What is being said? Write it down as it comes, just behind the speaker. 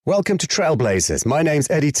Welcome to Trailblazers. My name's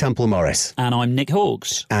Eddy Temple-Morris. And I'm Nick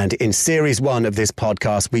Hawkes. And in Series 1 of this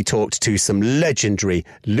podcast, we talked to some legendary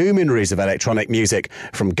luminaries of electronic music,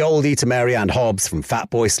 from Goldie to Marianne Hobbs, from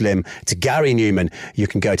Fatboy Slim to Gary Newman. You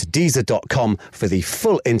can go to Deezer.com for the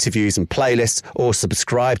full interviews and playlists, or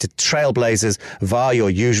subscribe to Trailblazers via your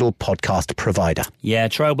usual podcast provider. Yeah,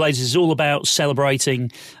 Trailblazers is all about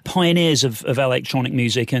celebrating pioneers of electronic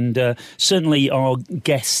music, and certainly our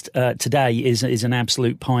guest today is an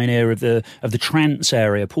absolute pioneer of the trance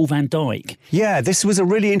area, Paul van Dyk. Yeah, this was a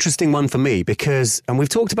really interesting one for me because, and we've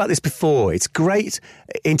talked about this before, it's great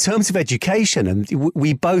in terms of education, and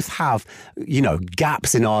we both have, you know,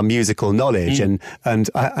 gaps in our musical knowledge, and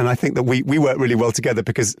I think that we work really well together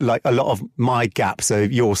because, like, a lot of my gaps are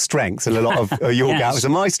your strengths and a lot of your gaps are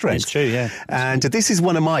my strengths. It's true, yeah. And this is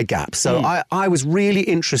one of my gaps. So I was really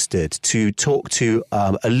interested to talk to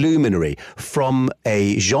a luminary from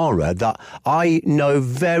a genre that I know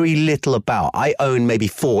very little about. I own maybe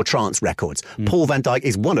 4 trance records. Paul van Dyk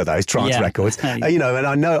is one of those trance records, you know,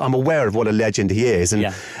 and I'm aware of what a legend he is.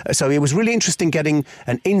 And so it was really interesting getting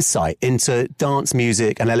an insight into dance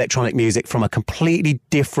music and electronic music from a completely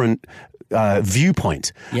different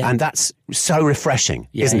viewpoint, and that's so refreshing,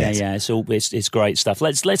 isn't it? Yeah, it's great stuff.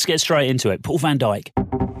 Let's get straight into it. Paul van Dyk.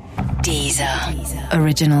 Deezer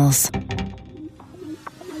Originals.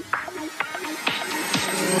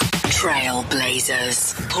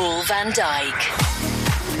 Trailblazers. Paul van Dyk.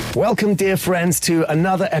 Welcome, dear friends, to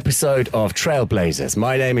another episode of Trailblazers.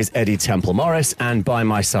 My name is Eddy Temple-Morris, and by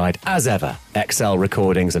my side, as ever, XL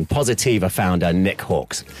Recordings and Positiva founder Nick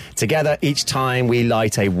Hawkes. Together, each time we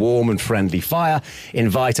light a warm and friendly fire,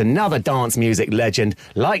 invite another dance music legend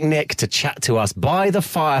like Nick to chat to us by the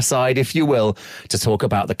fireside, if you will, to talk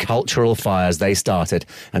about the cultural fires they started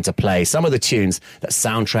and to play some of the tunes that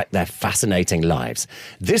soundtrack their fascinating lives.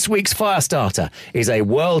 This week's Firestarter is a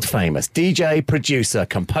world-famous DJ, producer,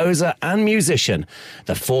 composer and musician,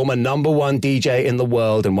 the former #1 DJ in the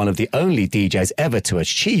world and one of the only DJs ever to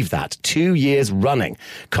achieve that 2 years running,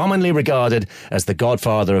 commonly regarded as the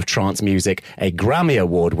godfather of trance music, a Grammy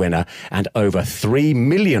Award winner, and over 3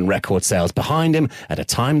 million record sales behind him at a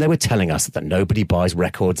time they were telling us that nobody buys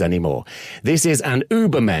records anymore. This is an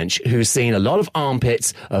Ubermensch who's seen a lot of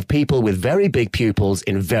armpits of people with very big pupils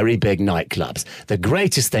in very big nightclubs. The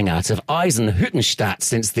greatest thing out of Eisenhüttenstadt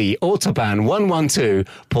since the Autobahn 112,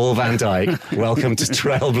 Paul van Dyk. Welcome to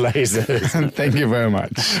Trailblazers. Thank you very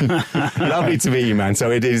much. Lovely to meet you, man. So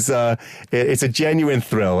it is, it's a genuine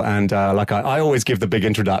thrill, and I always give the big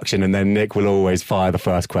introduction, and then Nick will always fire the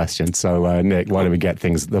first question. So Nick, why don't we get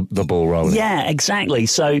the ball rolling? Yeah, exactly.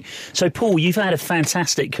 So Paul, you've had a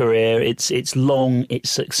fantastic career. It's long, it's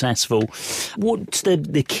successful. What's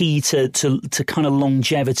the key to kind of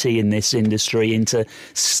longevity in this industry, into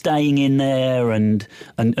staying in there and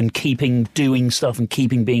keeping doing stuff and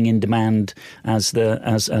keeping being in demand as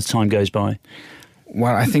time goes by?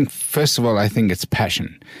 Well, I think, first of all, it's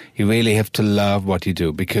passion. You really have to love what you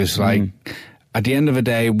do, because, like, at the end of the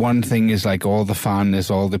day, one thing is like all the fun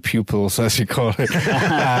is all the pupils, as you call it.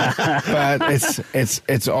 But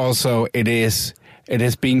it's also, it is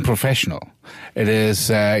being professional. It is,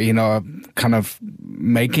 kind of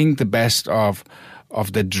making the best of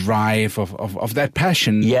the drive of that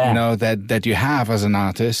passion, that you have as an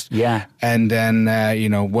artist. Yeah. And then,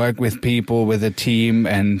 work with people, with a team,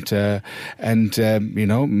 and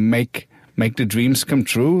make the dreams come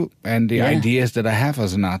true and the ideas that I have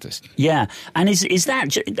as an artist. Yeah. And is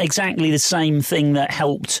that exactly the same thing that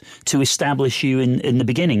helped to establish you in the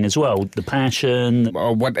beginning as well? The passion?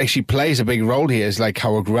 What actually plays a big role here is like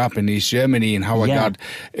how I grew up in East Germany and how I got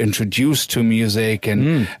introduced to music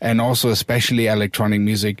and also especially electronic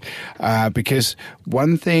music. Because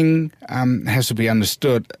one thing has to be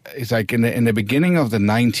understood is, like, in the beginning of the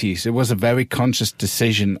 90s, it was a very conscious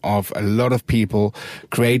decision of a lot of people,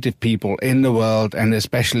 creative people in the world, and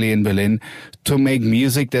especially in Berlin, to make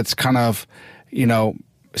music that's kind of,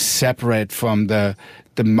 separate from the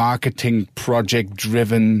marketing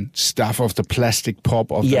project-driven stuff of the plastic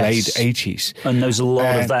pop of the late 80s. And there's a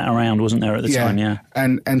lot of that around, wasn't there, at the time? Yeah.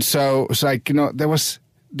 And so it's like, there was,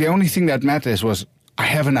 the only thing that matters was, I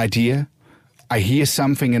have an idea, I hear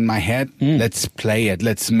something in my head, let's play it,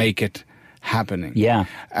 let's make it happening. Yeah.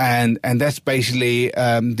 And that's basically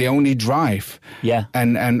the only drive. Yeah.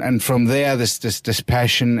 And from there, this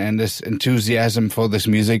passion and this enthusiasm for this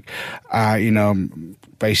music,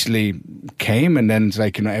 basically came, and then it's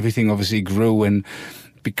like, everything obviously grew, and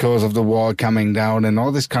because of the wall coming down and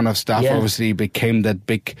all this kind of stuff, obviously became that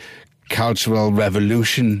big cultural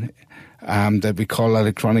revolution that we call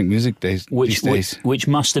electronic music these days. Which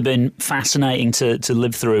must have been fascinating to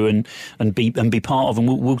live through and be part of, and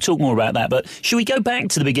we'll talk more about that. But should we go back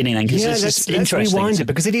to the beginning then? Because let's interesting. rewind it,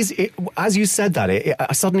 because as you said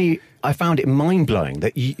that, suddenly I found it mind-blowing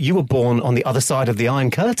that you were born on the other side of the Iron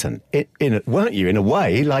Curtain, weren't you, in a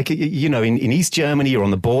way? Like, in East Germany, you're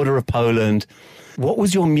on the border of Poland. What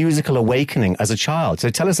was your musical awakening as a child? So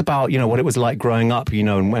tell us about, what it was like growing up,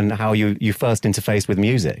 and how you first interfaced with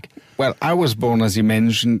music. Well, I was born, as you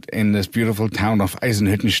mentioned, in this beautiful town of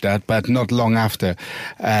Eisenhüttenstadt, but not long after,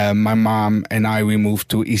 my mom and we moved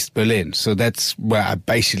to East Berlin. So that's where I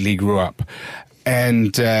basically grew up.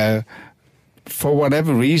 And for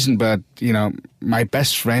whatever reason, but, my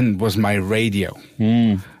best friend was my radio.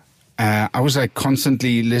 I was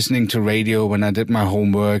constantly listening to radio when I did my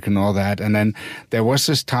homework and all that. And then there was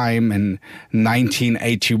this time in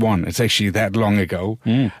 1981. It's actually that long ago.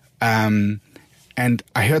 And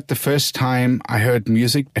I heard the first time I heard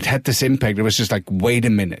music, it had this impact. It was just like, wait a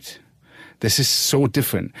minute. This is so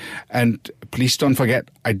different. And please don't forget,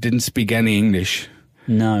 I didn't speak any English.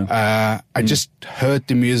 No. I just heard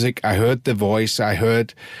the music. I heard the voice. I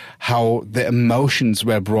heard how the emotions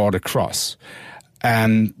were brought across.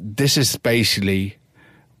 And this is basically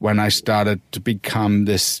when I started to become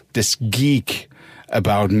this geek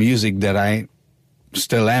about music that I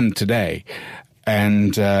still am today.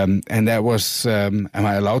 And that was, am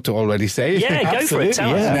I allowed to already say? Yeah, go for it.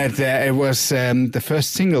 Tell us. That it was the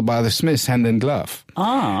first single by the Smiths, Hand in Glove.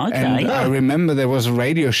 Ah, okay. And I remember there was a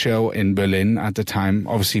radio show in Berlin at the time,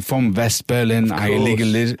 obviously from West Berlin. I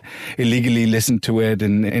illegally listened to it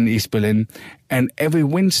in East Berlin. And every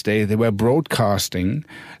Wednesday they were broadcasting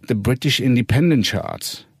the British independent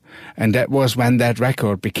charts. And that was when that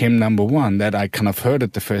record became number one, that I kind of heard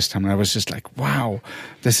it the first time. And I was just like, wow,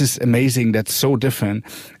 this is amazing. That's so different.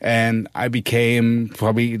 And I became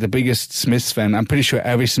probably the biggest Smiths fan. I'm pretty sure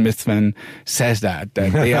every Smiths fan says that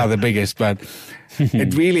they are the biggest. But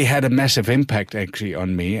it really had a massive impact actually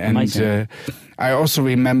on me. And I also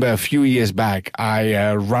remember a few years back,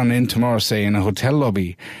 I run into Morrissey in a hotel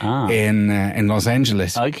lobby in Los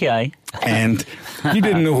Angeles. Okay. And he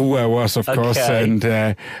didn't know who I was, of course,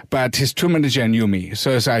 and but his tour manager knew me.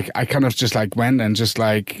 So it's like I kind of just went and just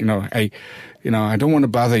hey, I don't want to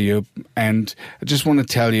bother you, and I just want to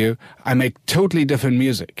tell you I make totally different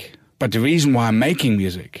music. But the reason why I'm making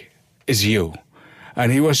music is you.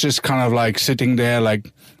 And he was just kind of sitting there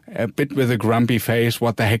a bit with a grumpy face.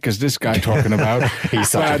 What the heck is this guy talking about? He's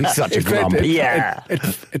such a grump.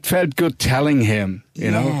 It felt good telling him,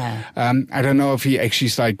 you know. I don't know if he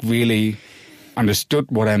actually really understood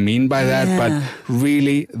what I mean by that, but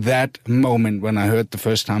really that moment when I heard the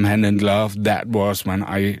first time Hand in Glove, that was when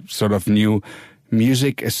I sort of knew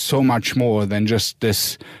music is so much more than just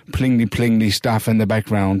this plingly stuff in the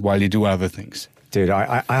background while you do other things. Dude,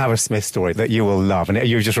 I have a Smith story that you will love, and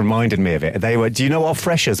you just reminded me of it. Do you know what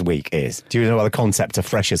Freshers Week is? Do you know what the concept of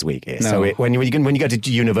Freshers Week is? No. So when you go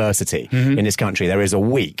to university in this country, there is a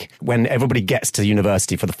week when everybody gets to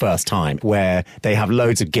university for the first time, where they have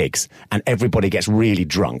loads of gigs, and everybody gets really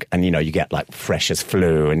drunk, and you get freshers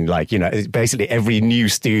flu, and basically every new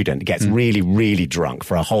student gets really, really drunk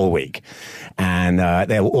for a whole week, and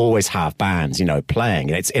they'll always have bands,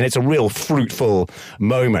 playing, and it's a real fruitful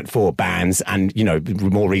moment for bands and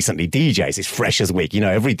more recently DJs. It's Freshers Week.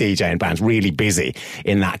 Every DJ and band's really busy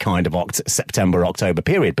in that kind of September, October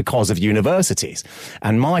period because of universities.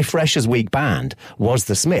 And my Freshers Week band was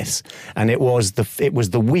the Smiths, and it was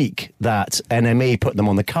the week that NME put them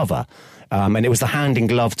on the cover. And it was the Hand in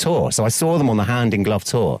Glove tour. So I saw them on the Hand in Glove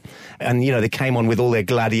tour. And, they came on with all their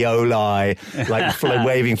gladioli,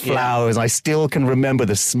 waving flowers. I still can remember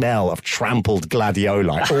the smell of trampled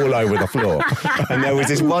gladioli all over the floor. And there was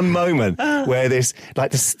this one moment where the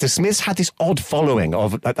Smiths had this odd following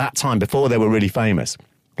at that time, before they were really famous.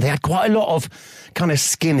 They had quite a lot of kind of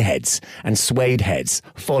skinheads and suede heads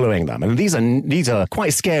following them. And these are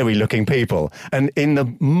quite scary looking people. And in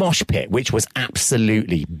the mosh pit, which was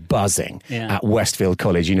absolutely buzzing at Westfield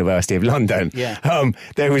College, University of London,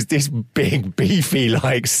 there was this big, beefy,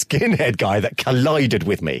 skinhead guy that collided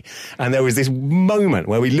with me. And there was this moment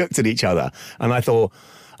where we looked at each other and I thought,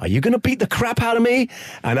 are you going to beat the crap out of me?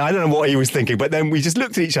 And I don't know what he was thinking, but then we just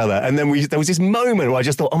looked at each other, and then there was this moment where I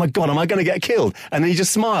just thought, oh my God, am I going to get killed? And then he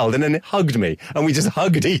just smiled and then hugged me, and we just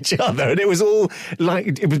hugged each other. And it was all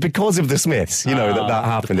it was because of the Smiths, that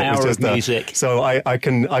happened. The power it was just of music. So I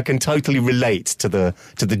can totally relate to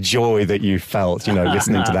the joy that you felt,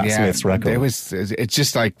 listening to that Smiths record. It's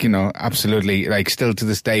just absolutely, still to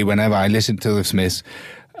this day, whenever I listen to the Smiths,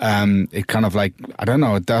 it kind of like, I don't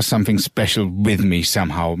know, it does something special with me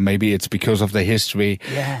somehow. Maybe it's because of the history.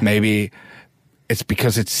 Yeah. Maybe it's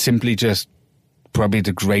because it's simply just probably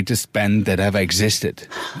the greatest band that ever existed.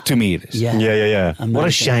 To me, it is. Yeah. Amazing. What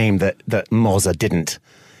a shame that Mozza didn't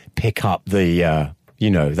pick up the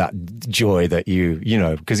that joy that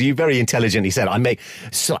because you very intelligently said, I make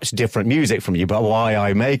such different music from you, but why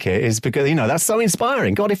I make it is because, that's so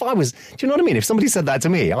inspiring. God, if I was, do you know what I mean? If somebody said that to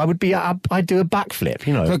me, I'd do a backflip,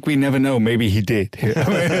 Look, we never know. Maybe he did.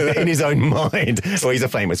 In his own mind. Well, he's a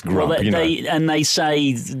famous grump, They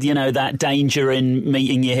say, that danger in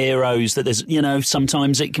meeting your heroes, that there's,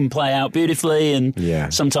 sometimes it can play out beautifully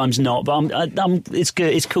and sometimes not. But it's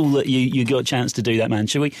good. It's cool that you got a chance to do that, man.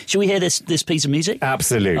 Should we hear this piece of music?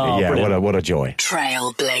 Absolutely, yeah. Brilliant. What a joy.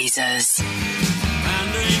 Trailblazers.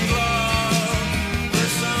 And in glow, the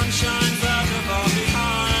sun shines out of our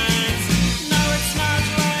behinds. No, it's not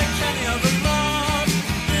like any other love.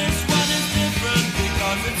 This one is different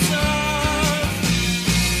because it's us.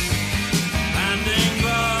 And in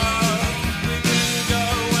glow, we can go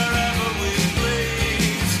wherever we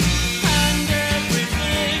please. And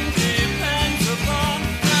everything depends upon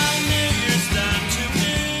how near you stand to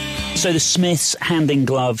me. So the Smiths, hand in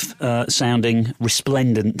glove, sounding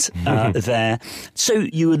resplendent there. So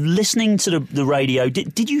you were listening to the radio.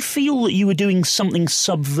 Did you feel that you were doing something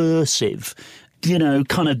subversive?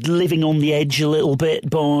 Kind of living on the edge a little bit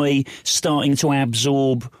by starting to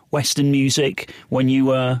absorb Western music when you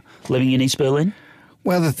were living in East Berlin?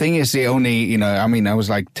 Well, the thing is, I was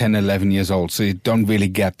like 10, 11 years old, so you don't really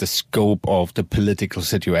get the scope of the political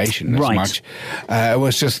situation as much. It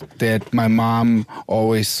was just that my mom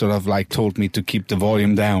always sort of like told me to keep the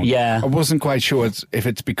volume down. Yeah. I wasn't quite sure if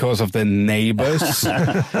it's because of the neighbors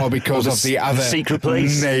or because of the other secret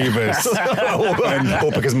police neighbors.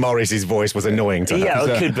 or because Morris's voice was annoying to her. Yeah,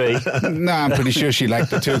 it could be. No, I'm pretty sure she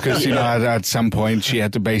liked it too, because, at some point she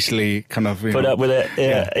had to basically kind of... Put up with it.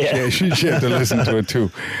 Yeah. She had to listen to it too.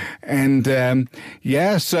 And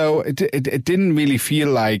so it didn't really feel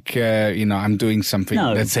like I'm doing something,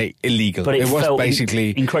 let's say, illegal. But it was felt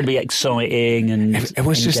basically incredibly exciting and it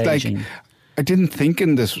was engaging. Just like, I didn't think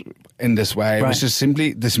in this way. It was just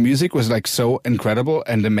simply, this music was like so incredible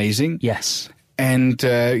and amazing. Yes. And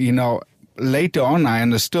later on, I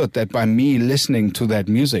understood that by me listening to that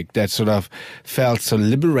music, that sort of felt so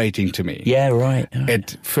liberating to me. Yeah, right.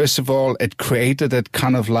 It, first of all, it created that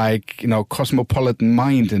kind of like, cosmopolitan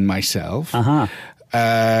mind in myself. Uh-huh.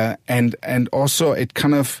 And also it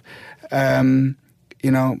kind of, I don't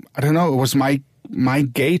know, it was my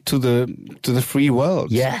gate to the free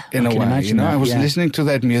world. Yeah, in a way. Imagine that, I was listening to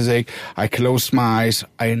that music. I closed my eyes.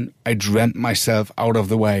 I dreamt myself out of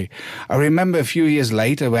the way. I remember a few years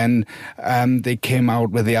later when they came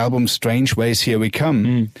out with the album "Strange Ways, Here We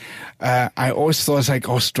Come." I always thought, like,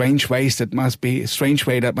 oh, Strange Ways, that must be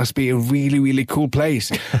a really, really cool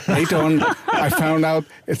place. Later on, I found out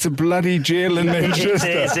it's a bloody jail in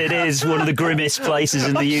Manchester. It is one of the grimmest places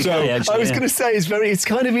in the UK. So, actually, I was going to say it's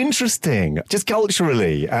kind of interesting, just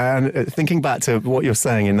culturally, and thinking back to what you're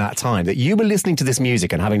saying in that time, that you were listening to this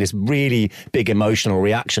music and having this really big emotional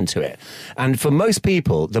reaction to it. And for most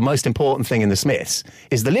people, the most important thing in the Smiths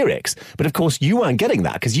is the lyrics. But of course, you weren't getting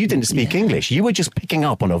that because you didn't speak English. You were just picking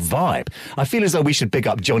up on a vibe. I feel as though we should pick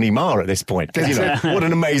up Johnny Marr at this point. Because, what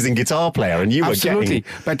an amazing guitar player. And you were getting...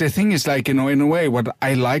 But the thing is, like, in a way, what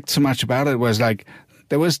I liked so much about it was, like,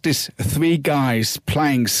 there was this three guys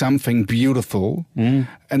playing something beautiful, and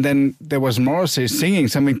then there was Morrissey singing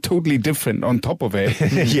something totally different on top of it.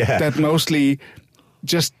 That mostly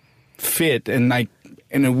just fit and, like,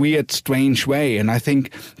 in a weird, strange way. And I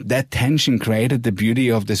think that tension created the beauty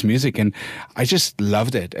of this music, and I just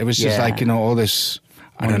loved it. It was just like, all this...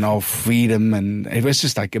 I don't know, freedom, and it was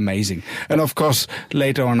just like amazing. And of course,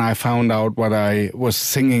 later on, I found out what I was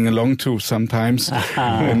singing along to sometimes,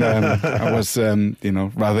 and I was,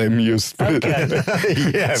 rather amused. Okay.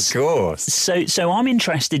 Yeah, of course. So I'm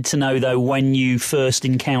interested to know though when you first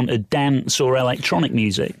encountered dance or electronic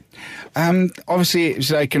music. Obviously,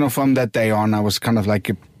 it's like from that day on, I was kind of like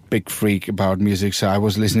a big freak about music, so I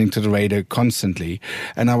was listening to the radio constantly,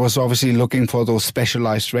 and I was obviously looking for those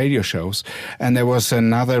specialized radio shows. And there was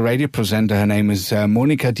another radio presenter, her name is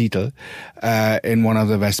Monika Dietl, in one of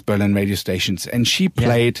the West Berlin radio stations, and she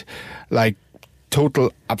played like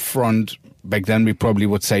total upfront, back then we probably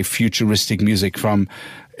would say futuristic music from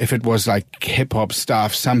if it was like hip hop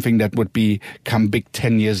stuff, something that would become big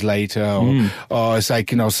 10 years later, or it's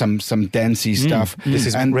like, some dancey stuff. This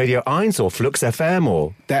is Radio 1 or Flux FM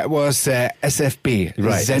or? That was SFB,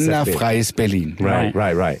 Right, Sender SFB. Freies Berlin.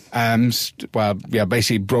 Right.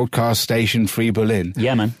 Basically broadcast station Free Berlin.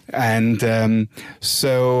 Yeah, man. And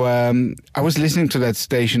so I was listening to that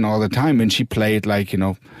station all the time, and she played like,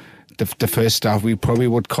 the first stuff we probably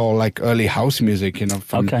would call like early house music,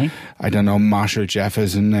 from, I don't know, Marshall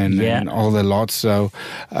Jefferson and all the lots. So,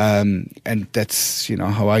 and that's,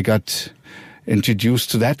 how I got introduced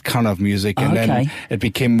to that kind of music, and then it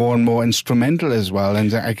became more and more instrumental as well.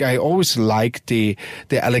 And I always liked the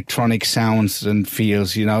electronic sounds and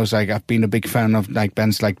feels. It's like I've been a big fan of like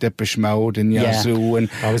bands like Depeche Mode and Yazoo and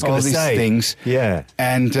I was all gonna these say, things. Yeah,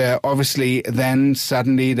 and obviously then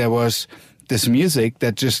suddenly there was this music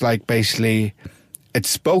that just like basically it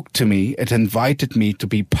spoke to me. It invited me to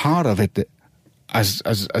be part of it as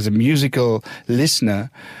a musical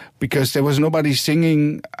listener, because there was nobody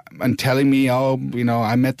singing and telling me,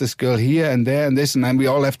 I met this girl here and there and this, and then we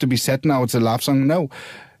all have to be set now. It's a love song. No,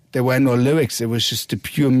 there were no lyrics. It was just the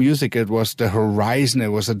pure music. It was the horizon. It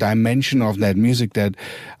was a dimension of that music that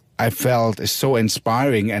I felt is so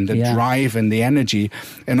inspiring, and the drive and the energy.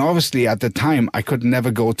 And obviously at the time I could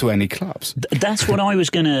never go to any clubs. That's what I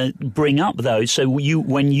was going to bring up, though. So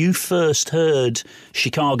when you first heard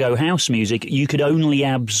Chicago house music, you could only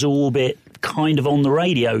absorb it kind of on the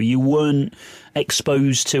radio. You weren't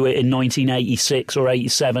exposed to it in 1986 or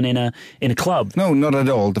 87 in a club. No, not at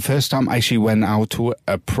all. The first time I actually went out to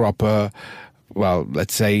a proper, well,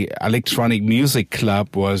 let's say electronic music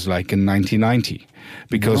club was like in 1990.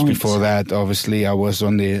 Because before that, obviously, I was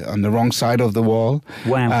on the wrong side of the wall,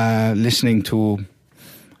 listening to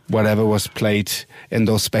whatever was played in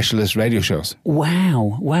those specialist radio shows.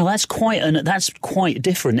 Wow, that's quite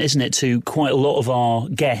different, isn't it, to quite a lot of our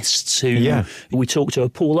guests who we talk to, a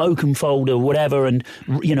Paul Oakenfold or whatever, and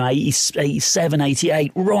 87,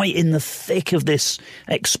 88, right in the thick of this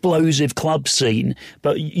explosive club scene.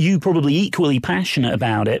 But you probably equally passionate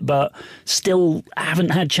about it, but still haven't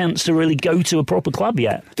had chance to really go to a proper club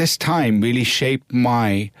yet. This time really shaped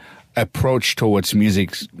my approach towards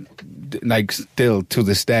music, like still to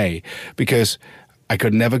this day, because I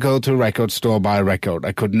could never go to a record store, buy a record.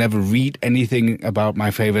 I could never read anything about my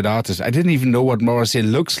favorite artist. I didn't even know what Morrissey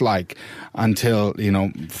looks like until,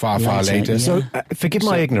 far later. Yeah. So forgive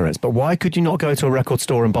my ignorance, but why could you not go to a record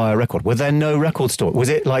store and buy a record? Were there no record store? Was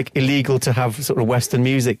it like illegal to have sort of Western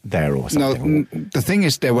music there or something? No, the thing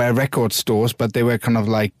is there were record stores, but they were kind of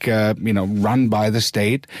like, run by the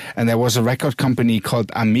state. And there was a record company called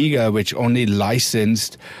Amiga, which only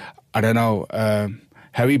licensed, I don't know,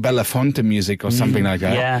 Harry Belafonte music or something like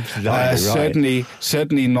that. Yeah, right.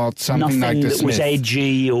 Certainly not something like the that was Smiths.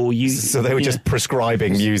 edgy or you. So they were just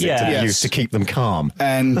prescribing music to the youth to keep them calm.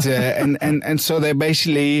 And so they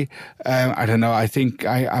basically, I don't know. I think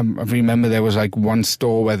I remember there was like one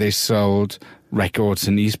store where they sold records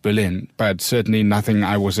in East Berlin, but certainly nothing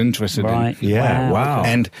I was interested in. Yeah, wow.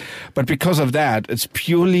 But because of that, it's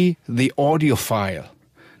purely the audiophile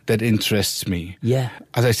that interests me. Yeah.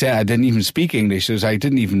 As I said, I didn't even speak English, so I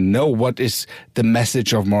didn't even know what is the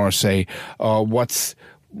message of Morrissey, or what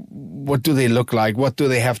do they look like, what do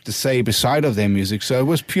they have to say beside of their music. So it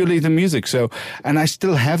was purely the music. So, and I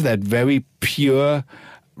still have that very pure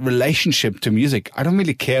relationship to music. I don't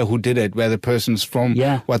really care who did it, where the person's from,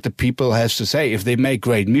 what the people has to say. If they make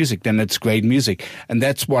great music, then it's great music. And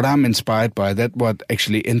that's what I'm inspired by. That's what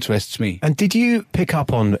actually interests me. And did you pick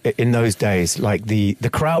up on, in those days, like the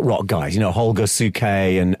krautrock guys, Holger Suke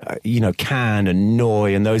and, Can and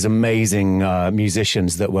Noy and those amazing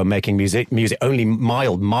musicians that were making music only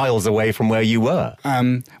miles away from where you were?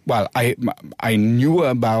 Well, I knew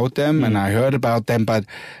about them and I heard about them, but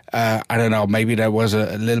I don't know, maybe that was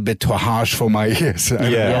a little bit too harsh for my ears.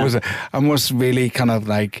 I was really kind of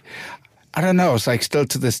like, I don't know, it's like still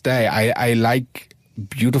to this day, I like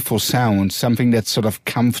beautiful sounds, something that's sort of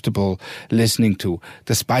comfortable listening to,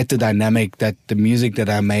 despite the dynamic that the music that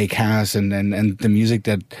I make has and the music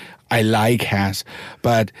that I like has.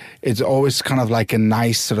 But it's always kind of like a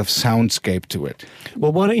nice sort of soundscape to it.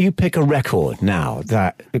 Well, why don't you pick a record now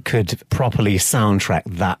that could properly soundtrack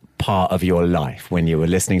that part of your life when you were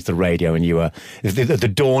listening to the radio and you were the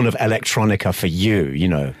dawn of electronica for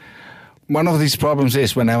you, One of these problems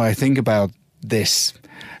is whenever I think about this,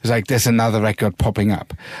 it's like there's another record popping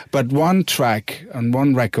up. But one track on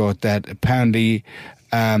one record that apparently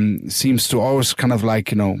seems to always kind of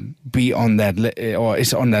like, be on that or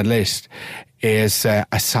is on that list is a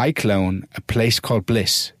Cyclone, A Place Called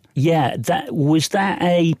Bliss. Yeah, that was that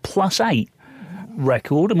a +8?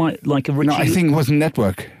 record? Am I like a Richie? No, I think it was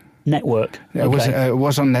Network. Network. It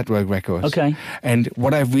was on Network Records. Okay. And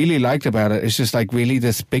what I really liked about it is just like really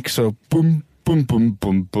this big sort of boom, boom, boom,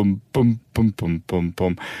 boom, boom, boom, boom, boom, boom,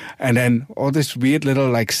 boom. And then all this weird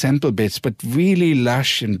little like sample bits, but really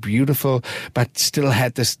lush and beautiful, but still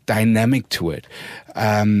had this dynamic to it.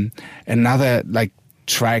 Another like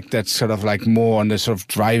track that's sort of like more on the sort of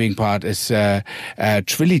driving part is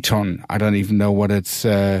Trilliton. I don't even know what it's,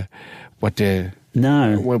 what the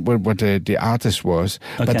artist was,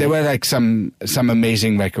 but there were like some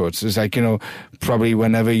amazing records. It's like, probably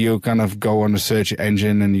whenever you kind of go on a search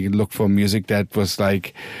engine and you look for music that was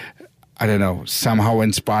like, I don't know, somehow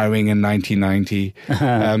inspiring in 1990,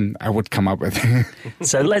 I would come up with.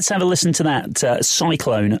 So let's have a listen to that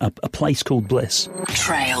Cyclone, a place called Bliss.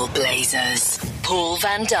 Trailblazers, Paul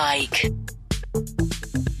van Dyk.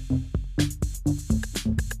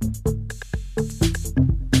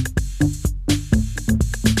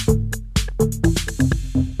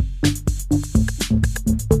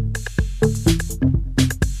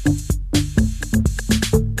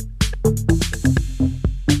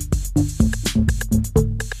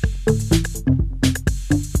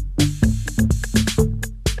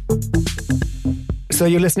 So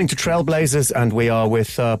you're listening to Trailblazers, and we are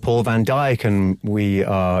with Paul van Dyk, and we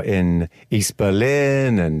are in East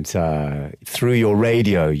Berlin, and through your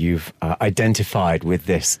radio you've identified with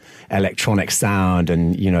this electronic sound,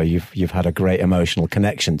 and you've had a great emotional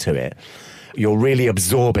connection to it. You're really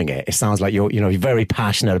absorbing it. It sounds like you're very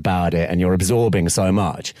passionate about it, and you're absorbing so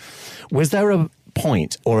much. Was there a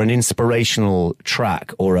point or an inspirational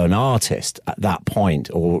track or an artist at that point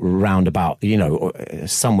or roundabout,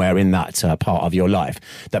 somewhere in that part of your life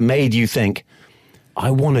that made you think,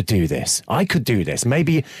 I want to do this. I could do this.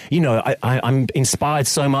 Maybe, I'm inspired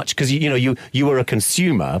so much because, you were a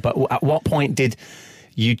consumer, but at what point did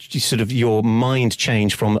you sort of your mind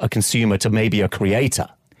change from a consumer to maybe a creator?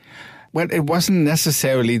 Well, it wasn't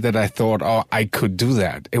necessarily that I thought, I could do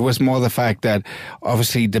that. It was more the fact that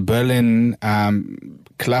obviously the Berlin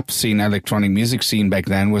club scene, electronic music scene back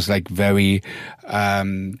then was like very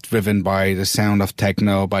driven by the sound of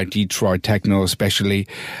techno, by Detroit techno especially.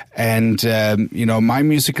 And, my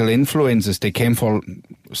musical influences, they came from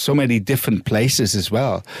so many different places as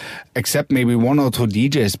well, except maybe one or two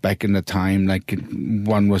DJs back in the time. Like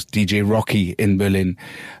one was DJ Rocky in Berlin.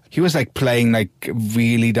 He was like playing like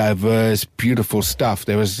really diverse, beautiful stuff.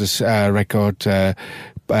 There was this record,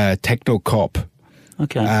 Techno Cop.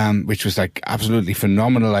 Okay. Which was like absolutely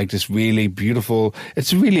phenomenal, like this really beautiful,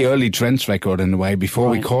 it's a really early trance record in a way, before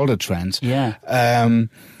we called it trance. Yeah.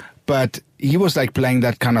 But he was like playing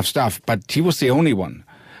that kind of stuff, but he was the only one.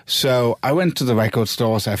 So I went to the record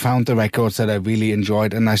stores, I found the records that I really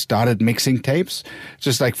enjoyed, and I started mixing tapes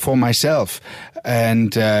just like for myself.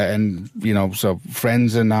 And so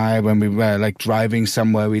friends and I, when we were like driving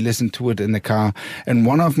somewhere, we listened to it in the car. And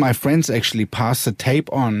one of my friends actually passed the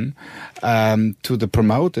tape on to the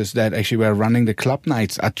promoters that actually were running the club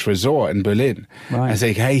nights at Tresor in Berlin. Right. I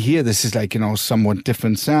say, hey, here, this is like, somewhat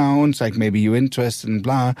different sounds, like maybe you're interested in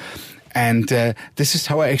blah. And this is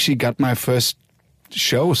how I actually got my first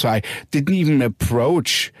show. So I didn't even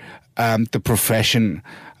approach the profession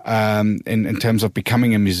in terms of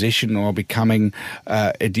becoming a musician or becoming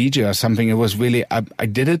a DJ or something. It was really, I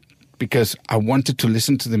did it because I wanted to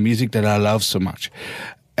listen to the music that I love so much.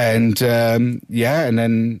 And and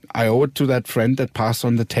then I owe it to that friend that passed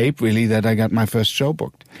on the tape, really, that I got my first show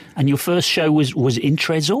booked. And your first show was in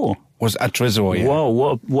Tresor? Was at Tresor, yeah.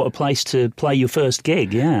 Whoa, what a place to play your first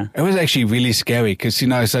gig, yeah. It was actually really scary because,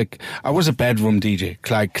 it's like, I was a bedroom DJ,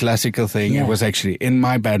 like classical thing. Yeah. It was actually in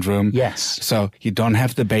my bedroom. Yes. So you don't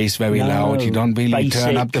have the bass very loud. You don't really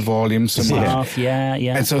turn up the volume so much. Stuff, yeah.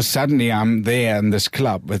 And so suddenly I'm there in this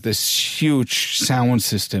club with this huge sound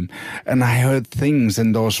system, and I heard things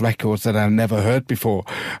in those records that I've never heard before.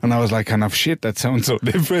 And I was like, kind of, shit, that sounds so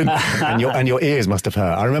different. and your ears must have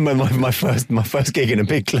hurt. I remember my first gig in a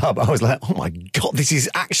big club. I was like, oh my God, this is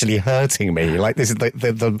actually hurting me. Like, this is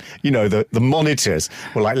the monitors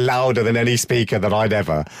were like louder than any speaker that I'd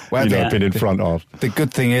ever been in front of. The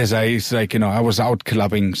good thing is I was out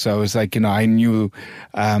clubbing, so it's like, I knew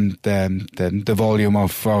the volume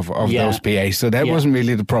of those PAs. So that wasn't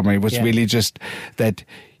really the problem. It was really just that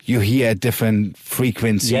you hear different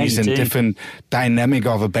frequencies and different dynamic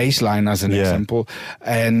of a bass line, as an example.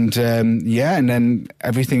 And and then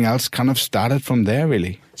everything else kind of started from there,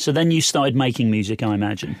 really. So then you started making music, I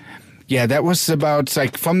imagine. Yeah, that was about,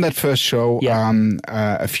 like, from that first show,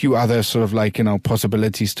 a few other sort of like,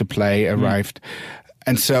 possibilities to play arrived.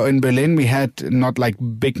 And so in Berlin, we had not like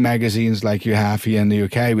big magazines like you have here in the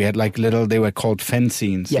UK. We had like little, they were called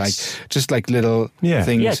fanzines, Yes. like just like little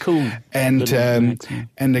things. Yeah, cool. And Little magazine.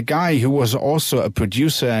 and the guy who was also a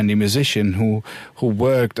producer and a musician who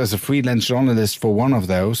worked as a freelance journalist for one of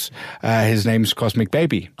those, his name's Cosmic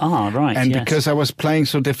Baby. Ah, right. And yes. because I was playing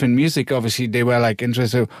so different music, obviously they were like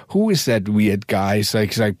interested. Who is that weird guy? It's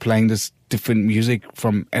like playing this different music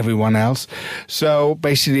from everyone else. So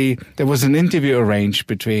basically, there was an interview arranged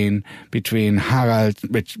between Harald,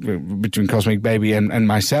 between Cosmic Baby and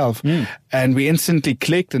myself, and we instantly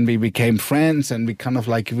clicked and we became friends, and we kind of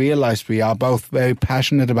like realized we are both very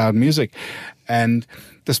passionate about music, and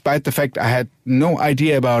despite the fact I had no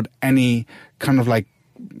idea about any kind of like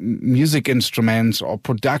music instruments or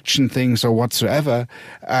production things or whatsoever,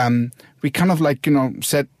 we kind of like,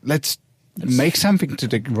 said, let's make something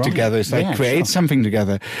together. It's like create something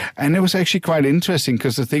together. And it was actually quite interesting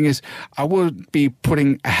because the thing is, I would be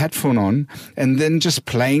putting a headphone on and then just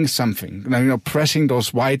playing something, pressing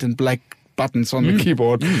those white and black buttons on the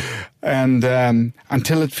keyboard, and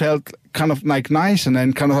until it felt kind of like nice, and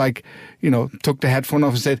then kind of like, took the headphone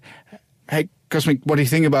off and said, hey, Cosmic, what do you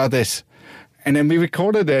think about this? And then we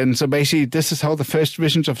recorded it, and so basically this is how the first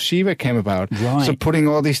Visions of Shiva came about. Right. So putting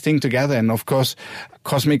all these things together, and of course,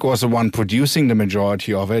 Cosmic was the one producing the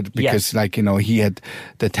majority of it because, he had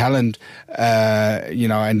the talent,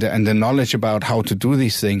 and the knowledge about how to do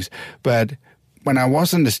these things. But when I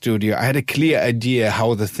was in the studio, I had a clear idea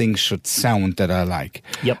how the things should sound that I like.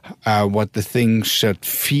 Yep. What the things should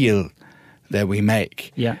feel that we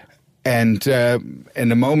make. Yeah. And in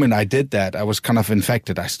the moment I did that, I was kind of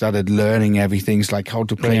infected. I started learning everything, like how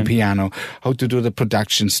to play piano, how to do the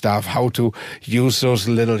production stuff, how to use those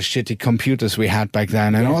little shitty computers we had back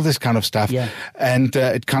then, and all this kind of stuff. Yeah. And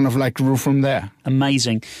it kind of like grew from there.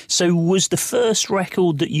 Amazing. So was the first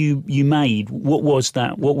record that you made, what was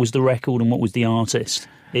that? What was the record and what was the artist?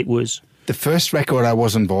 It was... The first record I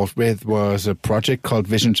was involved with was a project called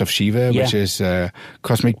Visions of Shiva, which is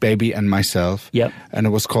Cosmic Baby and myself. Yep. And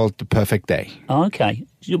it was called The Perfect Day. Oh, okay.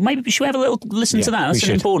 Maybe should we have a little listen to that? That's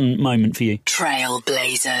an important moment for you.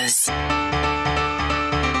 Trailblazers.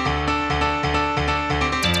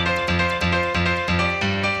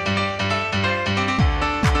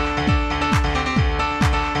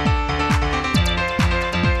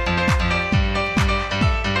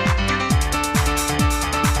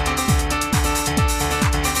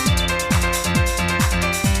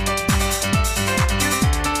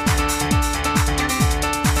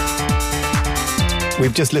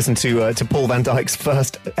 We've just listened to Paul van Dyk's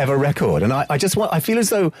first ever record, and I feel as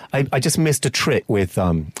though I just missed a trick with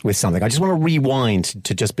something. I just want to rewind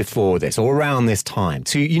to just before this or around this time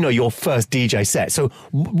to your first DJ set. So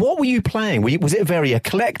what were you playing? Was it very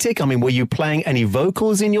eclectic? I mean, were you playing any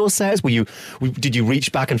vocals in your sets? Did you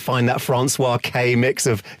reach back and find that Francois K mix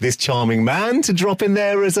of This Charming Man to drop in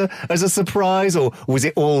there as a surprise, or was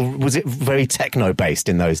it very techno based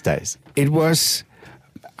in those days? It was.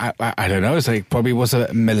 I don't know. It's like probably was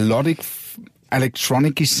a melodic,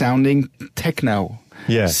 electronic-y sounding techno.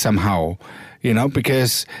 Yeah. Somehow,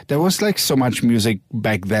 because there was like so much music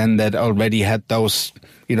back then that already had those,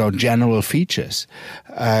 general features,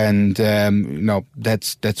 and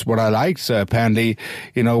that's what I liked. So apparently,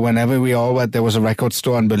 whenever we all went, there was a record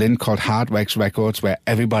store in Berlin called Hardwax Records where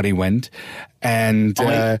everybody went, and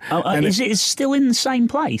is it still in the same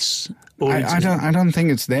place? I don't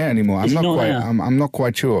think it's there anymore. I'm not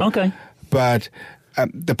quite sure. Okay. But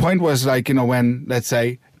the point was when, let's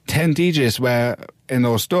say, 10 DJs were in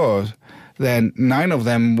those stores, then 9 of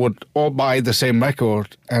them would all buy the same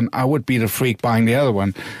record, and I would be the freak buying the other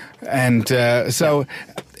one. And so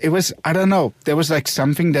it was, I don't know, there was like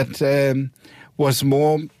something that was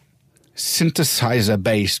more synthesizer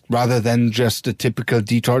based rather than just the typical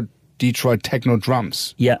Detroit techno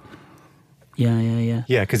drums. Yeah. Yeah.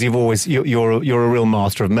 Yeah, because you're a real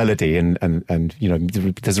master of melody, and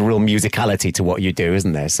there's a real musicality to what you do,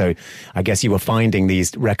 isn't there? So I guess you were finding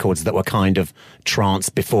these records that were kind of trance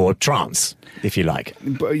before trance, if you like.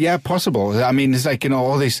 But yeah, possible. I mean, it's like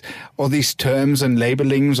all these terms and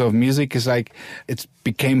labelings of music is like it's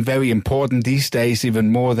became very important these days,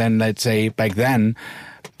 even more than let's say back then.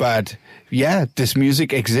 But yeah, this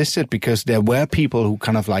music existed because there were people who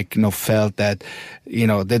kind of like, felt that,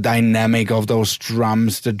 the dynamic of those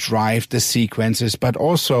drums, the drive, the sequences, but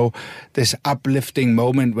also this uplifting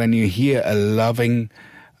moment when you hear a loving,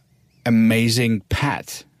 amazing pad.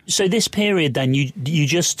 So this period then, you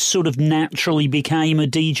just sort of naturally became a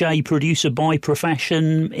DJ producer by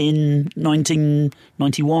profession in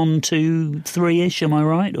 1991 to 3-ish, am I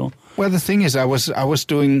right? Or Well, the thing is, I was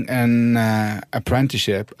doing an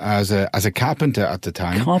apprenticeship as a carpenter at the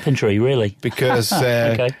time. Carpentry, really? Because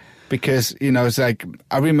Okay. because it's like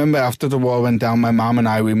I remember after the war went down, my mom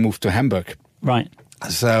and we moved to Hamburg. Right.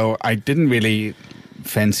 So I didn't really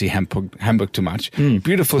fancy Hamburg too much.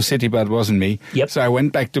 Beautiful city, but it wasn't me. Yep. So I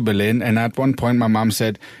went back to Berlin, and at one point my mom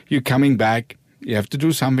said, "You're coming back. You have to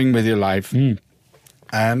do something with your life."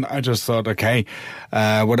 And I just thought, okay,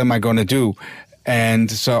 what am I going to do? And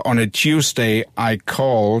so on a Tuesday, I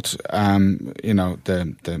called,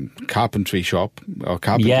 the carpentry shop or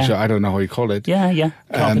carpentry shop. I don't know how you call it. Yeah.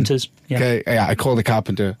 Carpenters. Yeah. Okay, yeah, I called the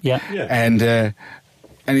carpenter. Yeah.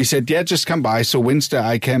 And he said, yeah, just come by. So Wednesday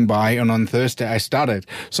I came by, and on Thursday I started.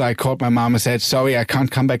 So I called my mom and said, sorry, I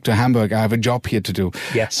can't come back to Hamburg. I have a job here to do.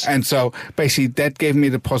 Yes. And so basically that gave me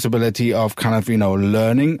the possibility of kind of,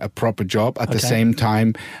 learning a proper job at the same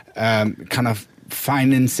time, kind of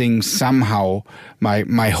financing somehow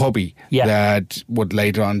my hobby that would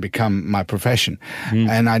later on become my profession.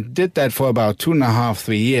 And I did that for about 2.5,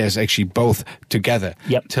 3 years, actually both together,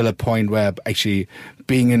 till a point where actually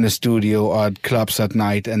being in the studio or at clubs at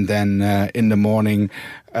night and then in the morning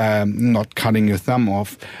not cutting your thumb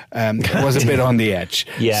off was a bit on the edge.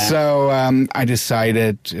 Yeah. So I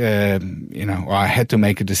decided, or I had to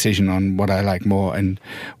make a decision on what I like more and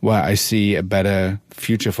where I see a better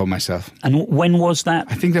future for myself. And when was that?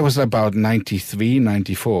 I think that was about 93,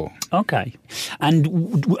 94. Okay.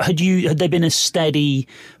 And had there been a steady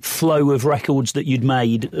flow of records that you'd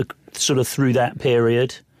made sort of through that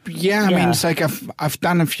period? Yeah, I mean, it's like I've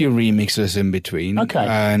done a few remixes in between. Okay.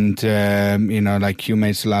 And, like You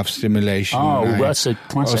Made Love Stimulation. Oh, that's a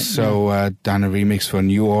classic. Also done a remix for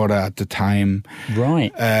New Order at the time.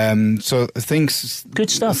 Right. So things... Good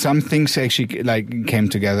stuff. Some things actually came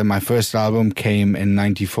together. My first album came in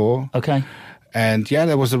 94. Okay. And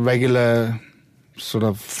there was a regular sort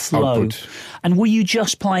of flow. Output. And were you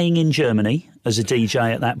just playing in Germany as a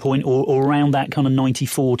DJ at that point, or around that kind of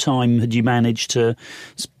 94 time had you managed to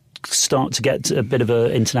start to get a bit of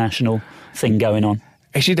an international thing going on?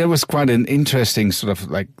 Actually, that was quite an interesting sort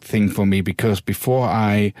of thing for me, because before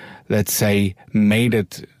I, let's say, made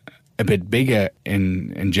it a bit bigger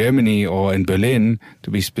in Germany or in Berlin,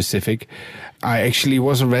 to be specific, I actually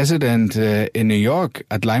was a resident in New York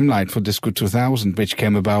at Limelight for Disco 2000, which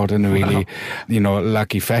came about in a really,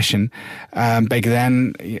 lucky fashion. Back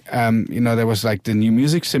then, there was the New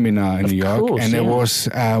Music Seminar in New York, and there was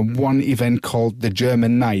one event called the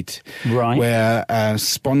German Night, right, where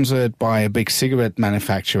sponsored by a big cigarette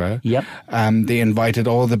manufacturer. Yep. They invited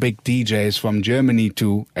all the big DJs from Germany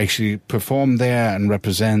to actually perform there and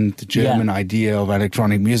represent the German idea of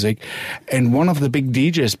electronic music. And one of the big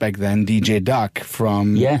DJs back then, DJ Duck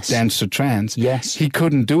from Dance to Trance, he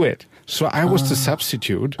couldn't do it. So I was the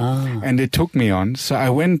substitute, and they took me on. So I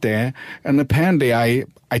went there, and apparently I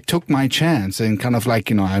took my chance and kind of I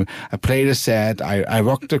played a set, I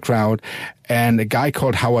rocked the crowd, and a guy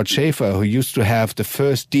called Howard Schaefer, who used to have the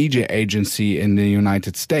first DJ agency in the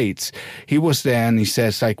United States, he was there, and he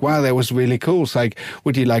says wow, that was really cool. It's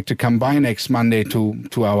would you like to come by next Monday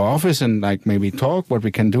to our office and maybe talk what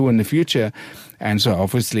we can do in the future? And so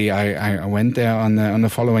obviously I went there on the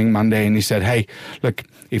following Monday, and he said, hey, look,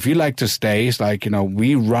 if you like to stay, it's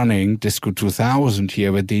we running Disco 2000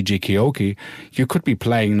 here with DJ Kioki, you could be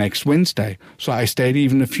playing next Wednesday. So I stayed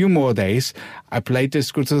even a few more days. I played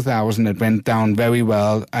Disco 2000. It went down very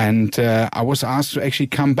well. And I was asked to actually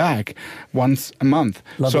come back once a month.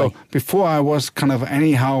 Lovely. So before I was kind of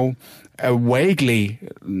anyhow a vaguely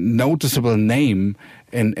noticeable name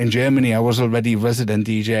in Germany, I was already resident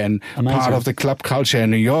DJ and part of the club culture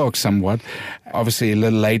in New York somewhat. Obviously, a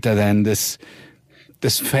little later than this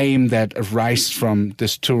fame that arises from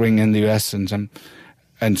this touring in the US and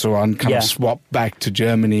so on, kind of swapped back to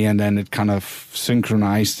Germany, and then it kind of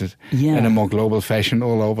synchronized it in a more global fashion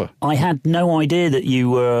all over. I had no idea that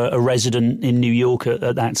you were a resident in New York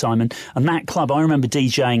at that time. And that club, I remember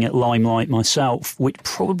DJing at Limelight myself, which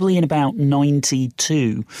probably in about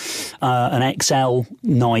 92, an XL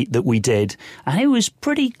night that we did. And it was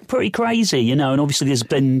pretty crazy, and obviously there's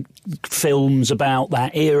been films about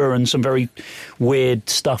that era, and some very weird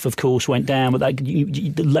stuff, of course, went down. But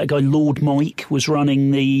that guy, Lord Mike, was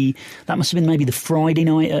running that must have been maybe the Friday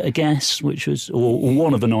night, I guess, which was, or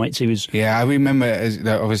one of the nights he was. Yeah, I remember,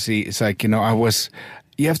 obviously, it's I was,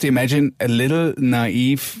 you have to imagine a little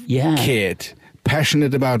naive kid,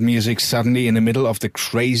 passionate about music, suddenly in the middle of the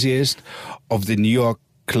craziest of the New York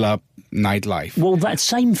club nightlife. Well, that's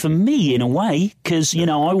same for me in a way, because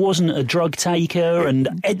I wasn't a drug taker, and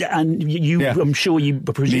you, Yeah. I'm sure you,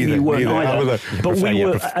 presume Neither, you weren't neither. I either. was But we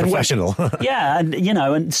were professional. Yeah,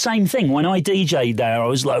 and same thing. When I DJ'd there, I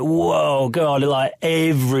was like, whoa, God, like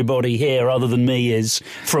everybody here other than me is,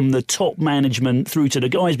 from the top management through to the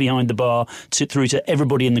guys behind the bar through to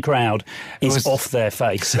everybody in the crowd, is off their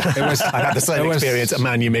face. It was, I had the same experience at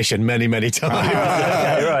Manumission many, many times.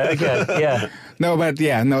 Okay, yeah. No, but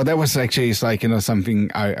that was actually, it's like, something,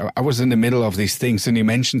 I was in the middle of these things, and you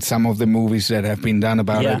mentioned some of the movies that have been done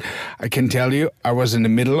about Yeah. it. I can tell you, I was in the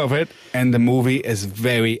middle of it, and the movie is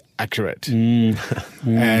very accurate. And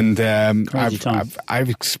I've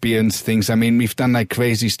experienced things. I mean, we've done like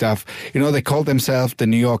crazy stuff. They called themselves the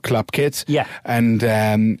New York Club Kids. Yeah. And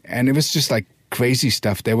it was just like crazy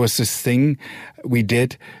stuff. There was this thing we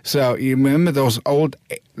did. So you remember those old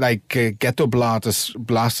ghetto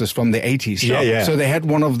blasters from the 80s? Yeah. So they had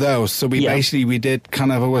one of those. So we did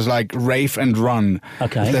kind of, it was like rave and run.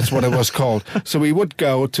 Okay. That's what it was called. So we would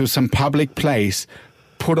go to some public place,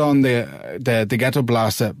 put on the ghetto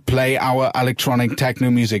blaster, play our electronic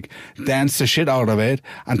techno music, dance the shit out of it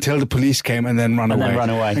until the police came, and then run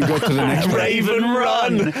away. And go to the next place. Rave and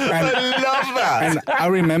run. I love that. And I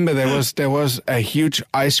remember there was a huge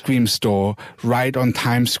ice cream store right on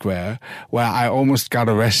Times Square where I almost got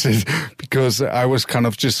arrested because I was kind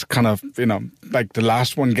of like the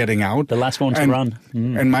last one getting out. The last one to run.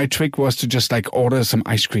 And my trick was to just like order some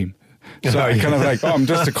ice cream. So I kind of like, I'm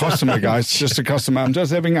just a customer, guys. Just a customer. I'm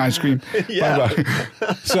just having ice cream. Yeah.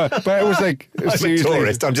 Bye-bye. So, but it was like, I'm a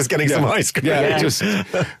tourist. I'm just getting some ice cream. Yeah, just...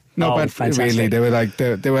 No, Oh, but fantastic. really, there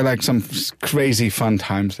were like some crazy fun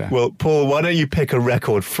times there. Well, Paul, why don't you pick a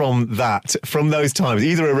record from those times?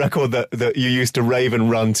 Either a record that you used to rave and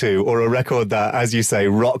run to, or a record that, as you say,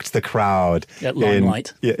 rocked the crowd At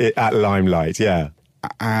Limelight. At Limelight, yeah.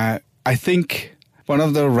 I think one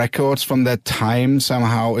of the records from that time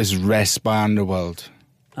somehow is Rest by Underworld.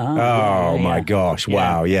 Oh my gosh! Yeah.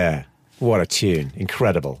 Wow, yeah. What a tune.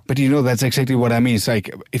 Incredible. But that's exactly what I mean. It's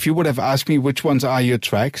like, if you would have asked me which ones are your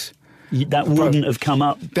tracks, That wouldn't have come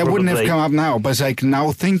up. that wouldn't have probably. come up now. But it's like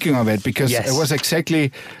now thinking of it, because Yes. it was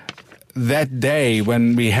exactly that day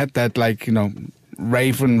when we had that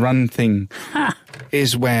rave and run thing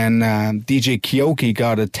is when DJ Kyoki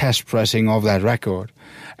got a test pressing of that record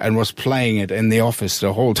and was playing it in the office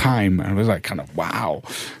the whole time. And it was like kind of, wow.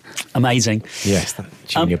 Amazing. Yes, that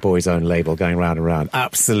Junior Boy's own label going round and round.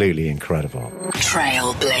 Absolutely incredible.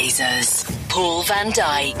 Trailblazers. Paul van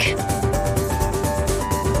Dyk.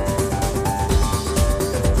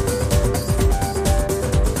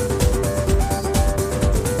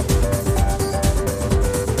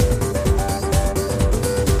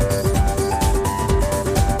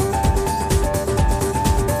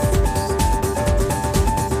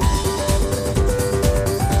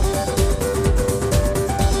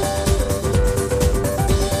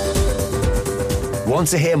 Want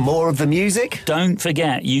to hear more of the music? Don't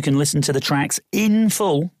forget, you can listen to the tracks in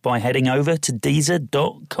full by heading over to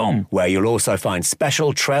Deezer.com. Where you'll also find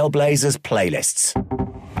special Trailblazers playlists.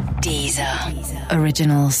 Deezer.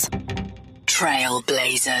 Originals.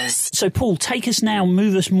 Trailblazers. So, Paul,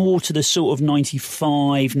 move us more to the sort of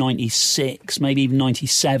 95, 96, maybe even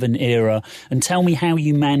 97 era, and tell me how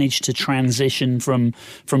you managed to transition from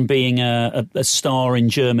being a star in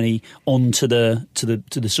Germany onto the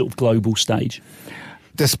sort of global stage.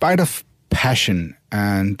 Despite of passion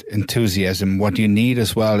and enthusiasm, what you need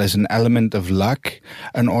as well is an element of luck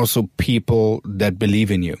and also people that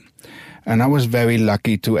believe in you. And I was very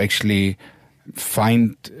lucky to actually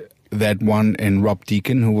find that one in Rob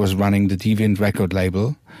Deacon, who was running the Deviant record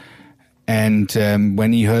label. And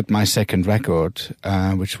when he heard my second record,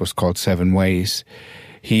 which was called 7 Ways,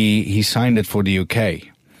 he signed it for the UK.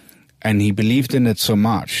 And he believed in it so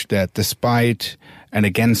much that despite and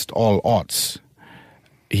against all odds,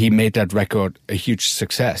 he made that record a huge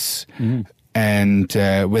success. Mm-hmm.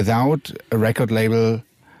 And without a record label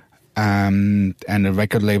and a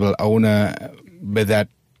record label owner with that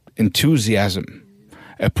enthusiasm,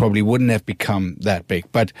 it probably wouldn't have become that big.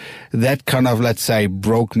 But that kind of, let's say,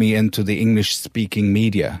 broke me into the English-speaking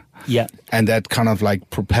media. Yeah. And that kind of like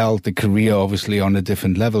propelled the career, obviously, on a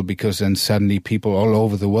different level, because then suddenly people all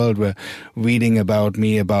over the world were reading about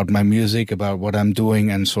me, about my music, about what I'm doing,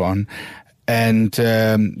 and so on. And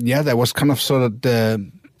that was kind of sort of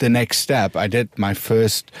the next step. I did my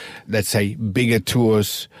first, let's say, bigger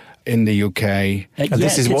tours in the UK. And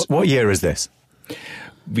this is what year is this?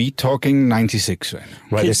 We talking 96 right now.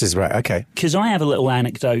 Right, this is right. Okay. Because I have a little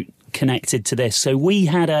anecdote connected to this. So we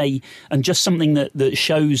had and just something that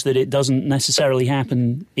shows that it doesn't necessarily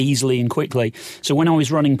happen easily and quickly. So when I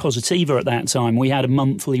was running Positiva at that time, we had a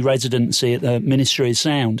monthly residency at the Ministry of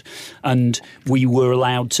Sound, and we were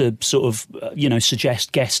allowed to sort of,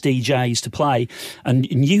 suggest guest DJs to play. And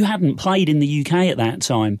you hadn't played in the UK at that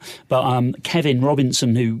time, but Kevin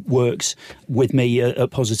Robinson, who works with me at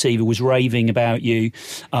Positiva, was raving about you,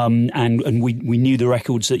 and we knew the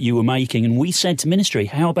records that you were making, and we said to Ministry,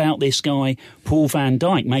 how about this guy Paul van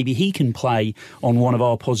Dyk? Maybe he can play on one of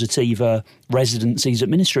our Positiva residencies at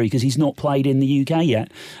Ministry, because he's not played in the UK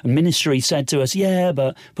yet. And Ministry said to us, yeah,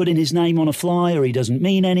 but putting his name on a flyer, he doesn't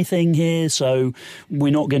mean anything here, so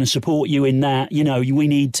we're not going to support you in that. We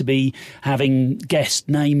need to be having guest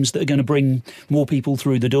names that are going to bring more people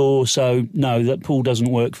through the door, so no, that Paul doesn't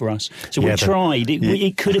work for us. So we tried.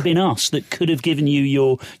 It could have been us that could have given you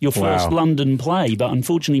your first London play, but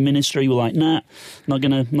unfortunately Ministry were like, nah, not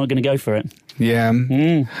gonna go for it. Yeah.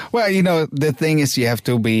 Well, the thing is, you have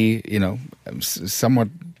to be, somewhat,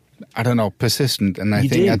 I don't know, persistent. And I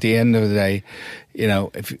think at the end of the day,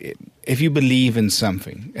 if you believe in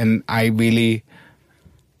something, and I really,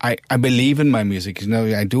 I believe in my music,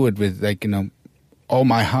 I do it with all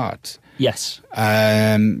my heart. Yes.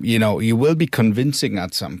 You will be convincing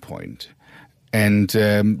at some point. And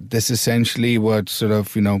this essentially what sort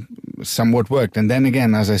of, somewhat worked. And then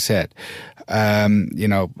again, as I said,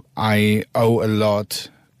 I owe a lot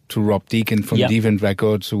to Rob Deacon from Deviant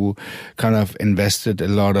Records, who kind of invested a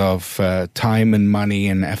lot of time and money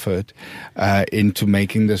and effort into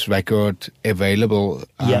making this record available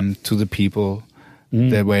to the people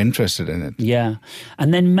that were interested in it. Yeah.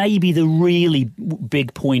 And then maybe the really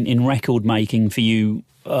big point in record making for you,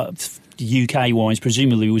 UK-wise,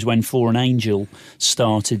 presumably, was when Fallen Angel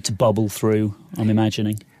started to bubble through, I'm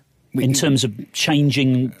imagining. In terms of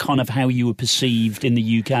changing kind of how you were perceived in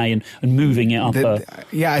the UK and moving it up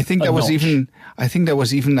I think that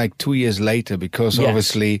was even like 2 years later, because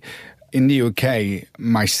obviously in the UK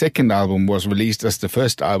my second album was released as the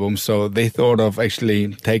first album, so they thought of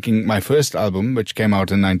actually taking my first album, which came out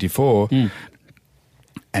in 94,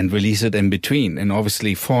 and release it in between. And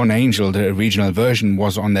obviously Fallen Angel, the original version,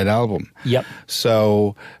 was on that album. Yep.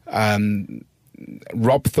 So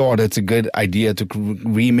Rob thought it's a good idea to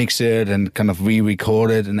remix it and kind of re-record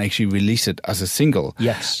it and actually release it as a single.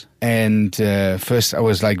 Yes. And first I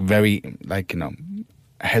was very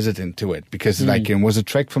hesitant to it, because it was a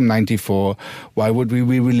track from 94. Why would we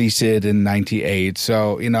re-release it in 98?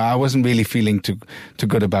 So, I wasn't really feeling too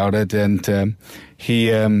good about it. And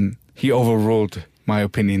he overruled my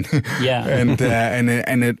opinion. Yeah.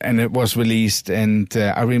 and it was released. And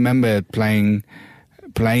I remember playing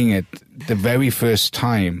it the very first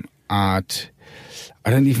time at,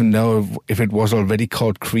 I don't even know if it was already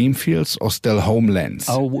called Creamfields or still Homelands.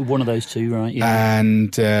 Oh, one of those two, right? Yeah.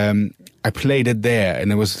 And I played it there,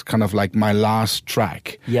 and it was kind of like my last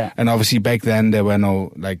track. Yeah. And obviously back then there were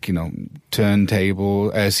no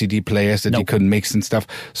turntable CD players that you could mix and stuff.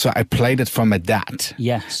 So I played it from a DAT.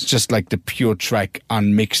 Yes. Just like the pure track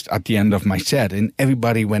unmixed at the end of my set, and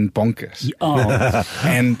everybody went bonkers. Oh.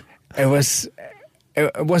 And it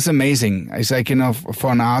was amazing. It's like,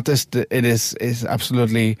 for an artist, it is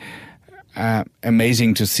absolutely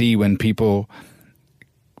amazing to see when people,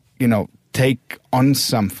 take on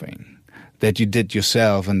something that you did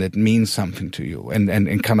yourself and that means something to you,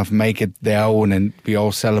 and kind of make it their own, and we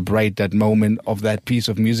all celebrate that moment of that piece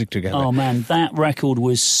of music together. Oh man, that record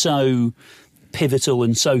was so pivotal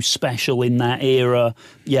and so special in that era.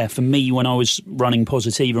 Yeah, for me, when I was running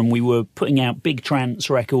Positiva and we were putting out big trance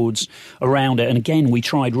records around it, and again, we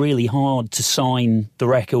tried really hard to sign the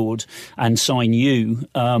record and sign you,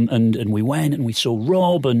 and we went and we saw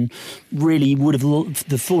Rob, and really would have loved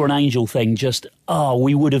the Fallen Angel thing. Just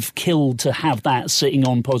we would have killed to have that sitting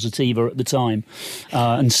on Positiva at the time,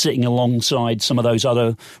 and sitting alongside some of those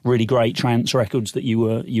other really great trance records that you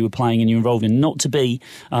were playing and you were involved in. Not to be,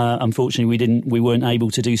 unfortunately, we weren't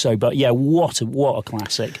able to do so. But yeah, what a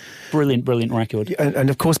classic, brilliant record. And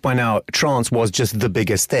of course, by now, trance was just the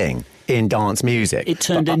biggest thing in dance music. It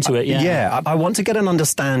turned into it. Yeah. Yeah, I want to get an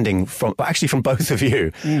understanding from both of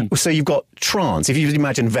you. So you've got trance. If you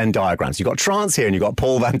imagine Venn diagrams, you've got trance here and you've got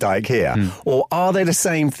Paul van Dyk here. Or are they the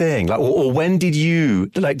same thing? Or when did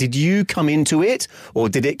you come into it, or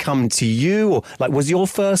did it come to you? Or was your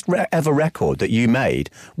first ever record that you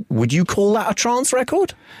made, would you call that a trance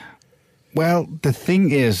record? Well, the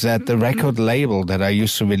thing is that the record label that I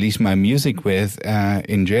used to release my music with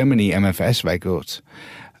in Germany, MFS Records,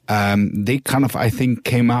 they kind of, I think,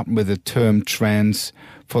 came up with the term trance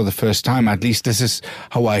for the first time. At least this is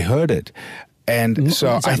how I heard it. And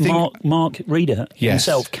so Was that I think Mark Reeder Yes.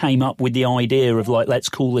 himself came up with the idea of like, let's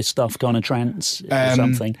call this stuff kind of trance or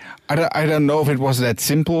something. I don't know if it was that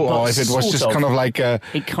simple But or if it was sort just of. kind of like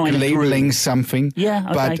It kind of labeling grew. something. Yeah,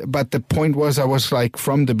 okay. But the point was I was like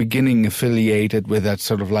from the beginning affiliated with that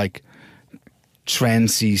sort of like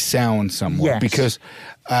trancey sound somewhat. Yes. Because,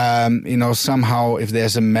 somehow if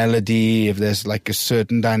there's a melody, if there's like a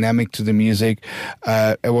certain dynamic to the music,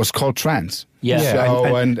 it was called trance. Yeah.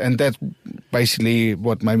 So, and that's basically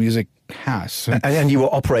what my music has. And you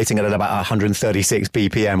were operating at about 136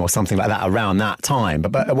 BPM or something like that around that time.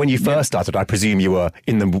 But when you first started, I presume you were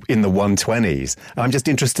in the 120s. I'm just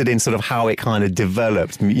interested in sort of how it kind of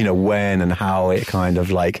developed, when and how it kind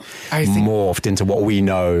of like morphed into what we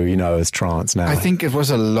know, as trance now. I think it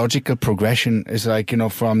was a logical progression. It's like,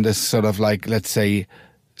 from this sort of like, let's say,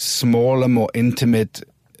 smaller, more intimate,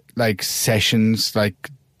 like sessions,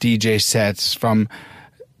 like DJ sets from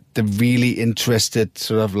the really interested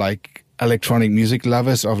sort of like electronic music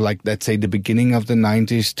lovers of like, let's say, the beginning of the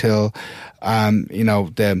 90s till,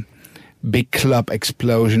 the big club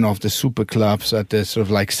explosion of the super clubs at the sort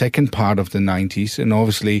of like second part of the 90s. And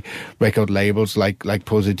obviously record labels like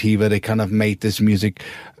Positiva, they kind of made this music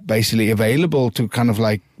basically available to kind of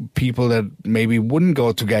like people that maybe wouldn't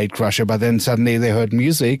go to Gatecrusher, but then suddenly they heard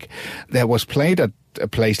music that was played at a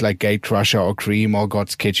place like Gatecrusher or Cream or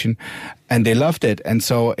God's Kitchen, and they loved it. And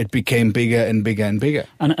so it became bigger and bigger and bigger.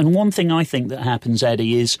 And one thing I think that happens,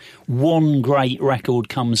 Eddie, is one great record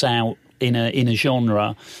comes out in a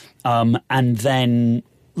genre, and then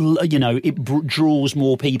it draws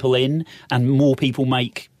more people in, and more people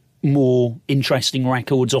make more interesting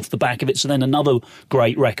records off the back of it. So then another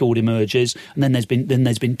great record emerges, and then there's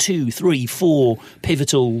been 2, 3, 4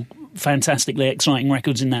 pivotal, fantastically exciting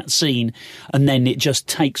records in that scene, and then it just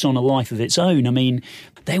takes on a life of its own. I mean,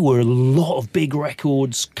 there were a lot of big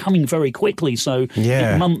records coming very quickly, so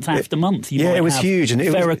month after month you might it was have huge, and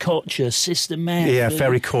it was Ferracoccia, System F,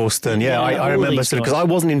 Ferry Corsten. I remember sort of, because I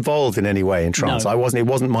wasn't involved in any way in trance. No. It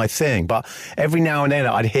wasn't my thing. But every now and then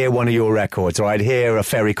I'd hear one of your records, or I'd hear a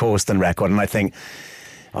Ferry Corsten record, and I think,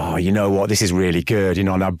 oh, you know what? This is really good.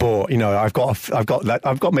 And I bought. I've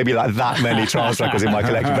got maybe like that many trance records in my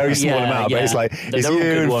collection. Very small amount, but it's like it's They're all you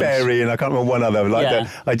good and ones. Ferry, and I can't remember one other.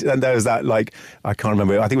 And there was that I can't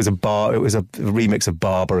remember. I think it was a remix of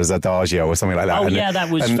Barbara's Adagio or something like that. Oh, and, that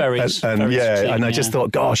was Ferry's. And I just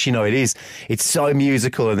thought, gosh, it's so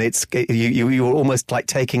musical, and you were almost like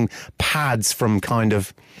taking pads from kind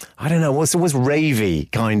of, I don't know, what's ravey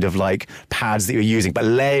kind of like pads that you're using, but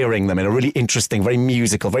layering them in a really interesting, very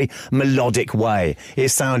musical, very melodic way. It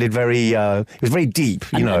sounded very, it was very deep,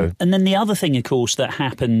 And then the other thing, of course, that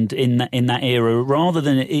happened in that era, rather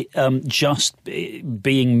than it just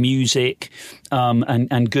being music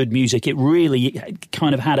and good music, it really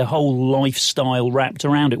kind of had a whole lifestyle wrapped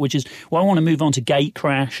around it, which is, I want to move on to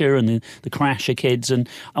Gatecrusher and the Crasher Kids, and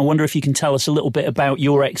I wonder if you can tell us a little bit about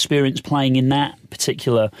your experience playing in that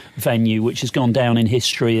particular venue, which has gone down in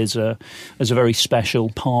history as a very special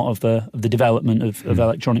part of the development of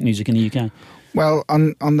electronic music in the UK. Well,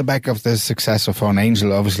 on the back of the success of On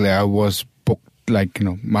Angel, obviously I was booked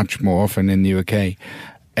much more often in the UK,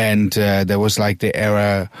 and there was like the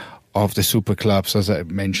era of the super clubs, as I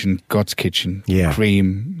mentioned, God's Kitchen,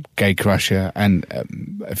 Cream, Gatecrusher, and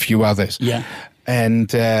a few others. Yeah,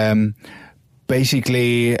 and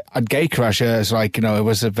basically at Gatecrusher, it's like, it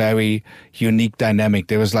was a very unique dynamic.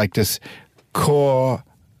 There was like this core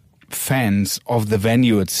fans of the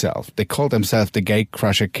venue itself. They called themselves the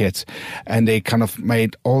Gatecrusher Kids, and they kind of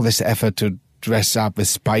made all this effort to dress up with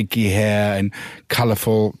spiky hair and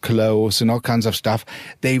colorful clothes and all kinds of stuff.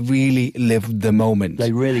 They really lived the moment.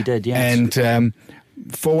 They really did, yes. And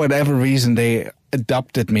for whatever reason, they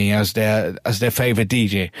adopted me as their favorite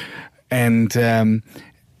DJ.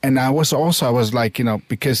 And I was like,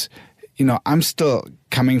 because, I'm still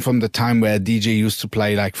coming from the time where a DJ used to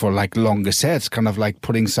play for longer sets, kind of like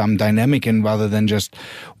putting some dynamic in rather than just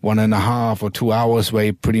 1.5 or 2 hours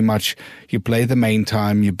where pretty much you play the main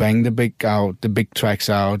time, you bang the big tracks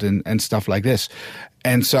out and stuff like this.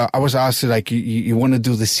 And so I was asked, you want to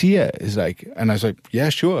do this here? And I was like, yeah,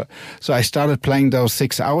 sure. So I started playing those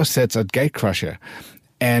 6-hour sets at Gatecrusher.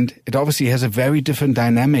 And it obviously has a very different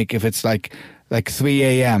dynamic if it's like 3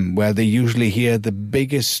 a.m. where they usually hear the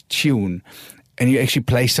biggest tune, and you actually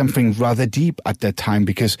play something rather deep at that time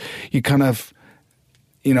because you kind of,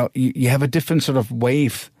 you have a different sort of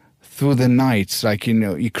wave through the nights.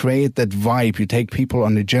 You create that vibe, you take people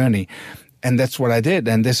on the journey. And that's what I did.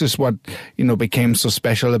 And this is what, became so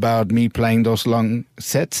special about me playing those long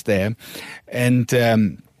sets there. And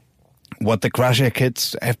what the Crusher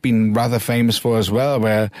kids have been rather famous for as well,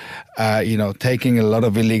 where, taking a lot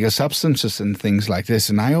of illegal substances and things like this.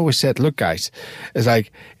 And I always said, look, guys, it's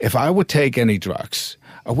like, if I would take any drugs,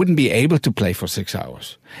 I wouldn't be able to play for 6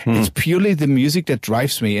 hours. It's purely the music that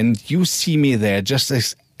drives me, and you see me there just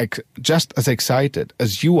as excited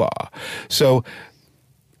as you are. So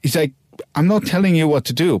it's like, I'm not telling you what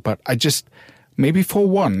to do, but I just, maybe for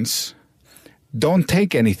once, don't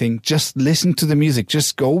take anything, just listen to the music,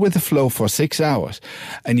 just go with the flow for 6 hours,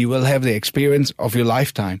 and you will have the experience of your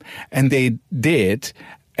lifetime. And they did,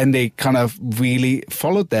 and they kind of really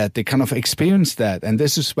followed that. They kind of experienced that. And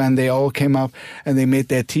this is when they all came up and they made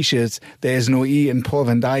their T-shirts, "There is no E in Paul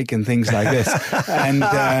van Dyk," and things like this. And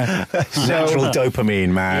natural dopamine,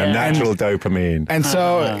 man. Yeah. Natural dopamine. And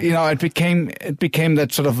so, it became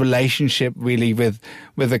that sort of relationship really with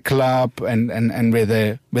the club and with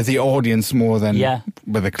the audience more than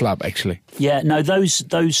with the club, actually. Yeah, no,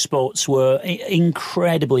 those spots were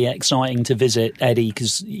incredibly exciting to visit, Eddy,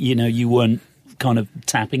 because, you weren't kind of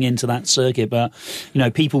tapping into that circuit, but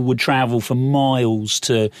people would travel for miles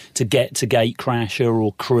to get to Gatecrasher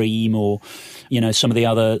or Cream or some of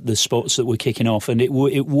the spots that were kicking off, and it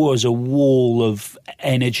was a wall of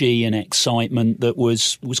energy and excitement that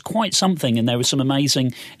was quite something. And there was some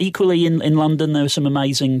amazing, equally in London, there were some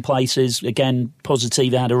amazing places. Again,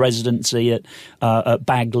 Positive had a residency at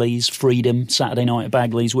Bagley's, Freedom, Saturday night at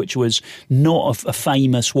Bagley's, which was not a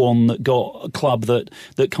famous one that got a club that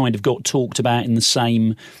kind of got talked about in the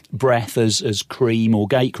same breath as Cream or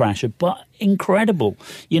Gatecrasher, but incredible.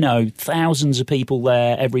 Thousands of people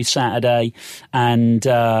there every Saturday, and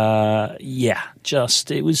it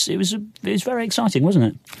was very exciting, wasn't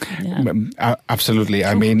it? Yeah. Absolutely.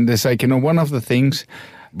 I mean, there's like, one of the things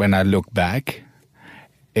when I look back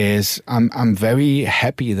is I'm very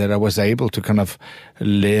happy that I was able to kind of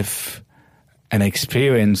live and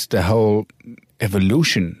experience the whole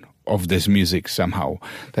evolution of this music somehow,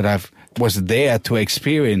 that was there to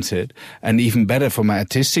experience it. And even better from an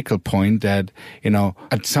artistical point, that,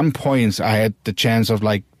 at some points I had the chance of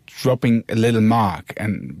like dropping a little mark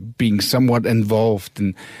and being somewhat involved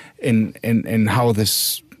in how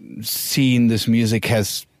this scene, this music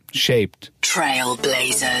has shaped.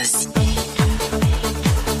 Trailblazers.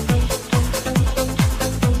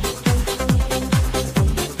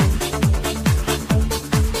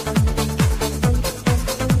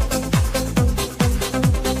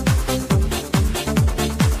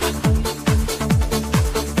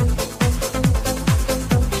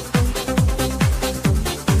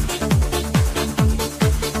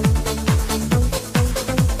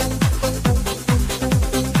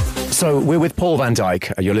 So we're with Paul van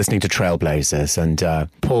Dyk. You're listening to Trailblazers, and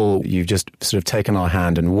Paul, you've just sort of taken our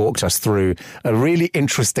hand and walked us through a really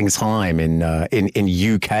interesting time in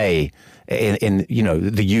UK. In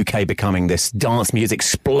the UK becoming this dance music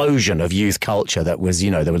explosion of youth culture that was, they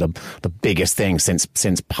were the biggest thing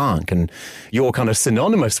since punk, and you're kind of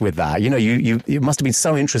synonymous with that. It must have been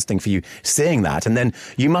so interesting for you seeing that, and then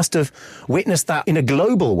you must have witnessed that in a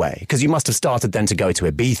global way, because you must have started then to go to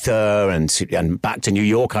Ibiza and back to New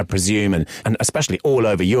York, I presume, and especially all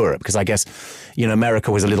over Europe, because I guess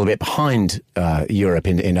America was a little bit behind Europe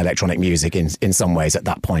in electronic music in some ways at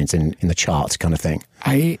that point in the charts kind of thing.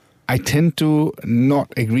 I tend to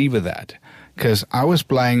not agree with that, because I was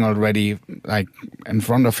playing already like in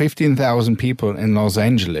front of 15,000 people in Los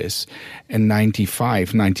Angeles in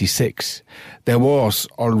 95, 96. There was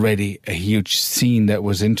already a huge scene that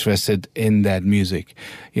was interested in that music.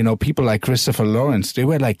 People like Christopher Lawrence, they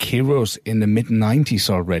were like heroes in the mid-90s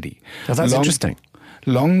already. Oh, that's interesting.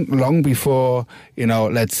 Long before,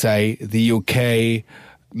 let's say the UK,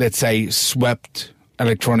 swept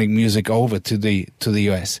electronic music over to the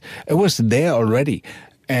US. It was there already.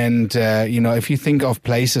 And, if you think of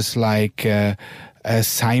places like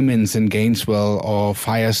Simon's in Gainesville or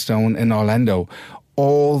Firestone in Orlando,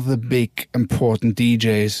 all the big important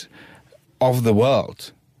DJs of the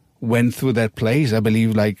world went through that place. I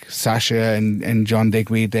believe like Sasha and John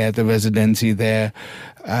Digweed, they had the residency there.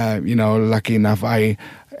 Lucky enough, I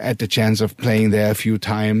had the chance of playing there a few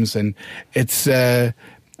times, and it's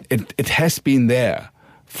it has been there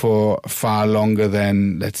for far longer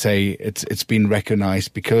than, let's say, it's been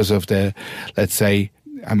recognized because of the, let's say,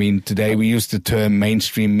 I mean, today we use the term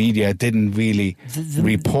mainstream media didn't really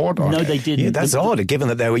report on No, it. they didn't. Yeah, that's odd.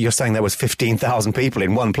 Given that you're saying there was 15,000 people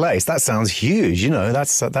in one place, that sounds huge. You know,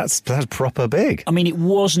 that's proper big. I mean, it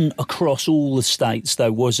wasn't across all the states,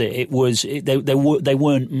 though, was it? It was. They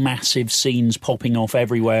weren't massive scenes popping off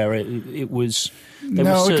everywhere. It was. There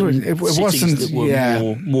No, were certain it cities wasn't, that were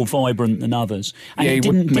yeah. more vibrant than others. And Yeah, it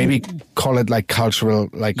you would didn't maybe call it like cultural,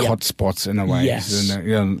 like Yeah. hotspots in a way. Yes. You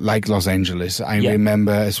know, like Los Angeles. I Yeah.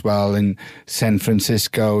 remember as well in San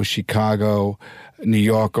Francisco, Chicago, New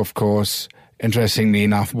York, of course. Interestingly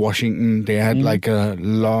enough, Washington, they had like a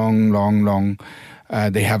long,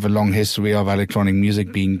 they have a long history of electronic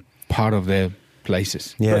music being part of their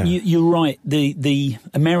places. Yeah. But you're right. The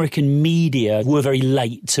American media were very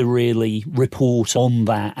late to really report on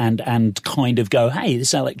that and kind of go, hey,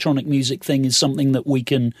 this electronic music thing is something that we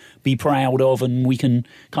can be proud of and we can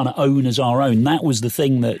kind of own as our own. That was the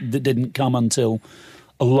thing that didn't come until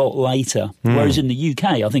a lot later. Whereas in the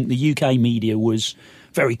UK, I think the UK media was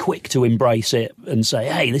very quick to embrace it and say,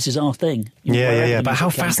 hey, this is our thing. You know, wherever Yeah. the But how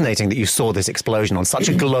music came from. fascinating that you saw this explosion on such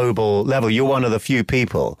a global level. You're one of the few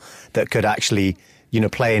people that could actually, you know,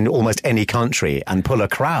 play in almost any country and pull a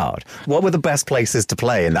crowd. What were the best places to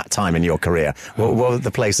play in that time in your career? What were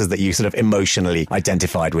the places that you sort of emotionally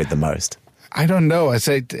identified with the most? I don't know. I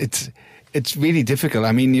say it's really difficult.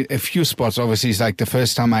 I mean, a few spots, obviously, it's like the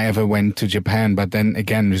first time I ever went to Japan, but then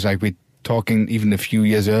again, it's like we're talking even a few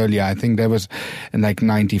years earlier. I think that was in like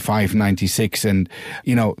 95, 96. And,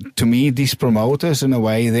 you know, to me, these promoters, in a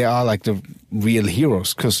way, they are like the real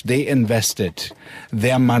heroes because they invested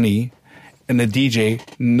their money in a DJ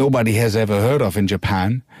nobody has ever heard of in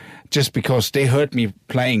Japan, just because they heard me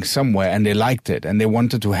playing somewhere and they liked it and they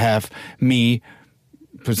wanted to have me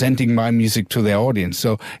presenting my music to their audience.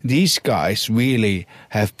 So these guys really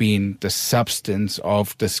have been the substance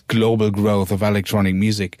of this global growth of electronic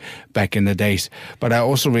music back in the days. But I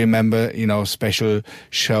also remember, you know, special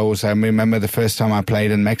shows. I remember the first time I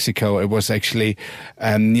played in Mexico, it was actually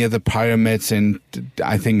near the pyramids in,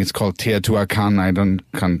 I think it's called Teotihuacan. I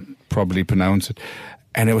can't probably pronounce it.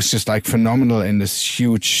 And it was just like phenomenal in this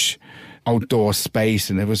huge outdoor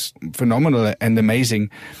space. And it was phenomenal and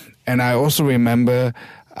amazing. And I also remember,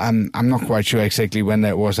 I'm not quite sure exactly when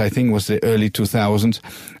that was, I think it was the early 2000s,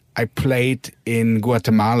 I played in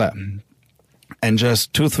Guatemala. And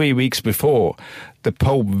just 2-3 weeks before, the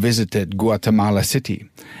Pope visited Guatemala City.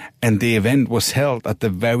 And the event was held at the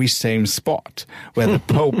very same spot where the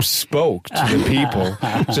Pope spoke to the people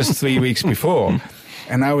just 3 weeks before.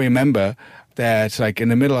 And I remember that, like, in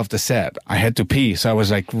the middle of the set, I had to pee, so I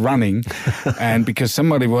was like running, and because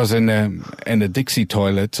somebody was in a Dixie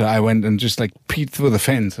toilet, so I went and just like peed through the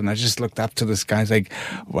fence, and I just looked up to the sky, like,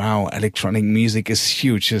 wow, electronic music is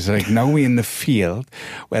huge. It's like, now we're in the field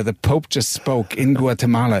where the Pope just spoke in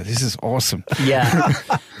Guatemala. This is awesome. Yeah,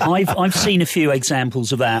 I've seen a few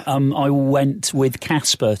examples of that. I went with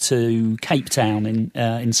Casper to Cape Town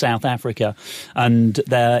in South Africa, and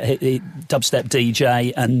they're dubstep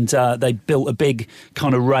DJ, and they built a big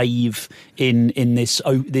kind of rave in this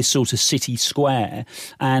sort of city square,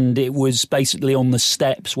 and it was basically on the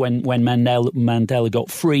steps when Mandela got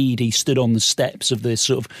freed. He stood on the steps of this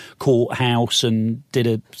sort of courthouse and did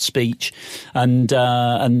a speech, and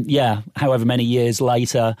yeah, however many years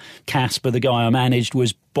later, Casper, the guy I managed,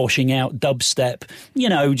 was boshing out dubstep, you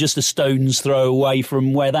know, just a stone's throw away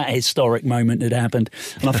from where that historic moment had happened.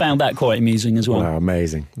 And I found that quite amusing as well. Wow,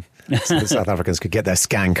 amazing. So the South Africans could get their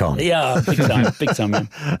skank on. Yeah, big time, man.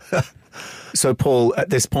 So, Paul, at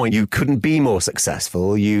this point, you couldn't be more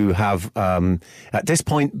successful. You have, at this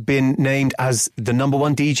point, been named as the number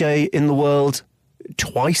one DJ in the world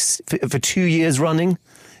twice for 2 years running.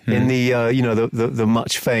 In the, you know, the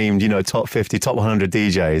much famed, you know, top 50, top 100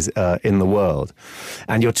 DJs in the world.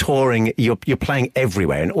 And you're touring, you're playing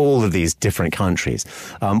everywhere in all of these different countries.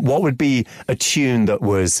 What would be a tune that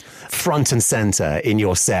was front and center in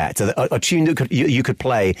your set? A tune that you could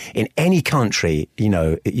play in any country? You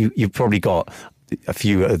know, you've probably got a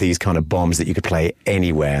few of these kind of bombs that you could play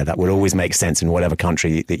anywhere that would always make sense in whatever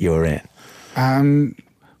country that you're in.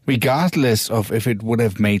 Regardless of if it would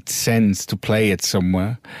have made sense to play it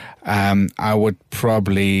somewhere, I would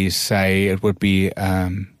probably say it would be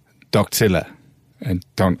Dogzilla. And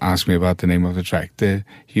don't ask me about the name of the track.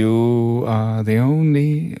 You are the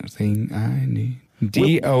only thing I need.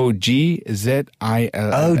 Dogzilla.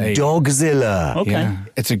 Oh, Dogzilla. Okay. Yeah,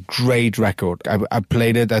 it's a great record. I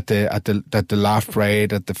played it at the Laugh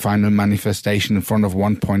Parade, at the final manifestation in front of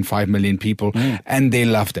 1.5 million people, and they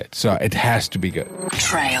loved it. So it has to be good.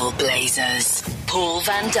 Trailblazers. Paul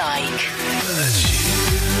van Dyk. That you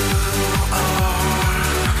are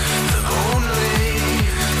the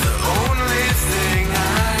only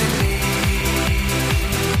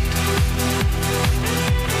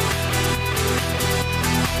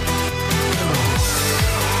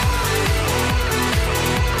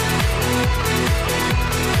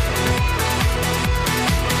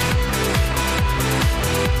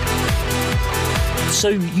So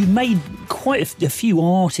you made quite a few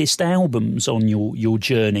artist albums on your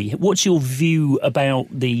journey. What's your view about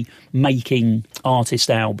the making artist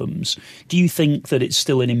albums? Do you think that it's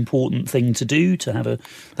still an important thing to do, to have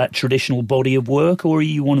that traditional body of work, or are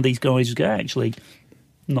you one of these guys who go, actually,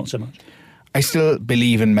 not so much? I still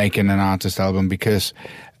believe in making an artist album because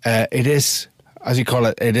it is, as you call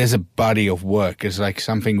it, it is a body of work. It's like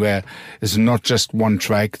something where it's not just one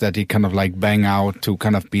track that you kind of like bang out to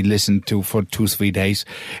kind of be listened to for 2-3 days.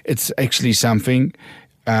 It's actually something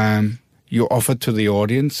you offer to the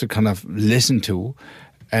audience to kind of listen to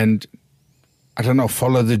and, I don't know,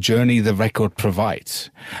 follow the journey the record provides.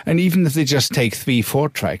 And even if they just take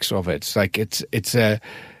 3-4 tracks of it, it's like it's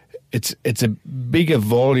a bigger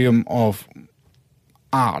volume of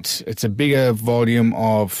art. It's a bigger volume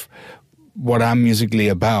of what I'm musically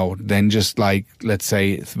about than just like, let's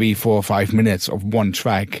say, 3, 4, 5 minutes of one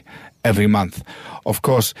track every month. Of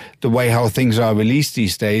course, the way how things are released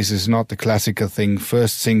these days is not the classical thing.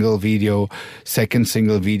 First single video, second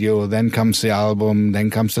single video, then comes the album,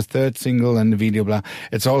 then comes the third single and the video, blah.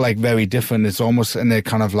 It's all like very different. It's almost in a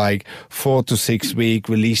kind of like 4 to 6 week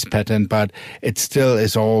release pattern, but it still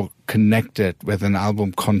is all connected with an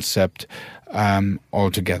album concept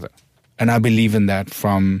altogether. And I believe in that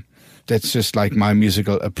that's just like my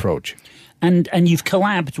musical approach. And you've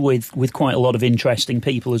collabed with quite a lot of interesting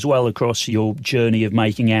people as well across your journey of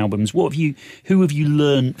making albums. Who have you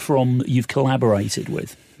learned from that you've collaborated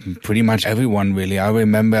with? Pretty much everyone, really. I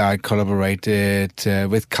remember I collaborated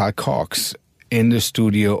with Carl Cox in the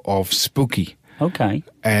studio of Spooky. Okay.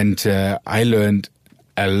 And I learned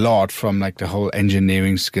a lot from like the whole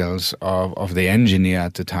engineering skills of the engineer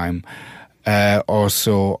at the time.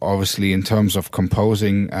 Also, obviously, in terms of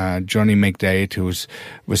composing, Johnny McDade, who's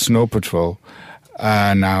with Snow Patrol,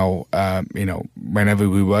 now, whenever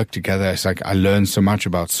we work together, it's like I learn so much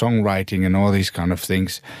about songwriting and all these kind of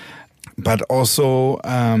things. But also,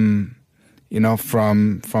 from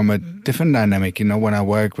a different dynamic, when I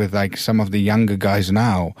work with like some of the younger guys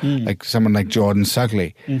now, like someone like Jordan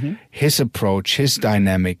Sugley, his approach, his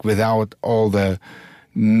dynamic, without all the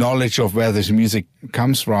knowledge of where this music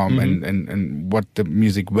comes from and what the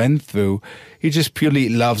music went through. He just purely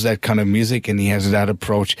loves that kind of music and he has that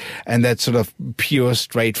approach. And that sort of pure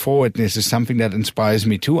straightforwardness is something that inspires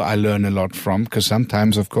me too. I learn a lot from, because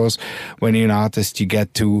sometimes, of course, when you're an artist, you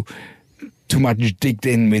get too much digged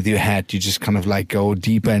in with your head. You just kind of like go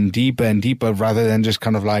deeper and deeper and deeper rather than just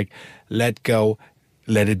kind of like let go,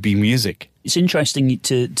 let it be music. It's interesting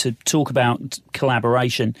to talk about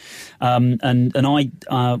collaboration, and I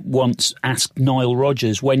once asked Nile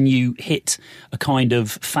Rodgers, when you hit a kind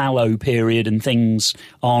of fallow period and things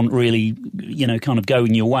aren't really, kind of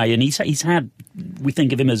going your way, and he's had, we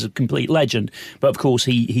think of him as a complete legend, but of course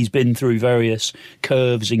he's been through various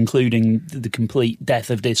curves, including the complete death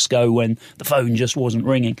of disco when the phone just wasn't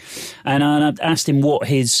ringing, and I asked him what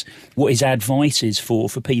his advice is for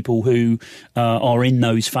people who are in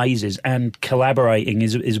those phases. And collaborating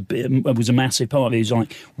was a massive part of it. It was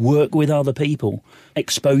like, work with other people,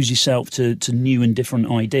 expose yourself to new and different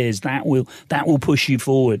ideas. That will push you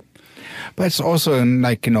forward. But it's also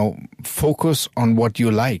like, focus on what you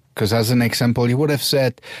like. Because as an example, you would have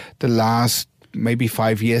said the last maybe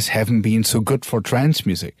 5 years haven't been so good for trance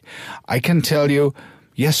music. I can tell you,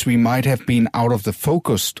 yes, we might have been out of the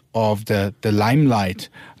focus of the limelight,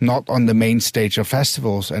 not on the main stage of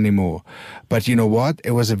festivals anymore. But you know what?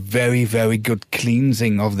 It was a very, very good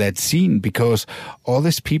cleansing of that scene, because all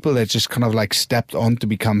these people that just kind of like stepped on to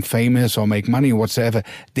become famous or make money or whatsoever,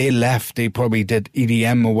 they left. They probably did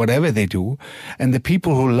EDM or whatever they do. And the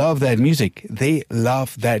people who love that music, they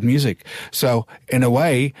love that music. So in a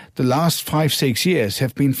way, the last 5-6 years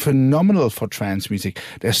have been phenomenal for trance music.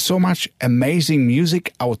 There's so much amazing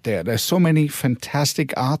music out there. There's so many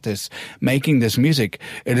fantastic artists making this music.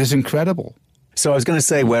 It is incredible. So I was going to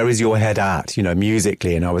say, where is your head at,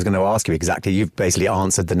 musically? And I was going to ask you exactly, you've basically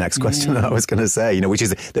answered the next question that I was going to say, which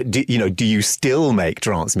is that, do you still make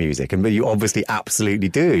trance music? And you obviously absolutely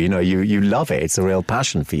do. You love it. It's a real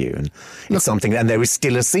passion for you. And it's something, and there is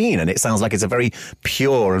still a scene, and it sounds like it's a very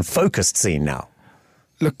pure and focused scene now.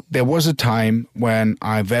 Look, there was a time when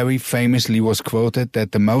I very famously was quoted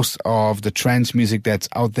that the most of the trance music that's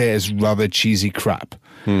out there is rather cheesy crap.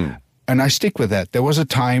 And I stick with that. There was a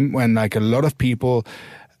time when like a lot of people,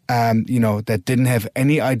 that didn't have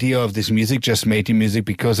any idea of this music, just made the music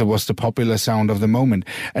because it was the popular sound of the moment.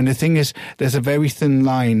 And the thing is, there's a very thin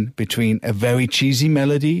line between a very cheesy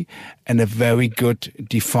melody and a very good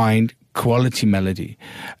defined quality melody.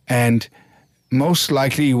 And most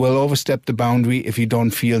likely you will overstep the boundary if you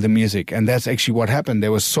don't feel the music. And that's actually what happened.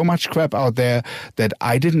 There was so much crap out there that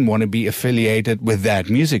I didn't want to be affiliated with that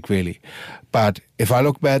music, really. But if I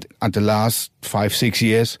look back at the last 5-6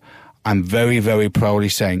 years, I'm very, very proudly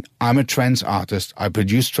saying I'm a trance artist. I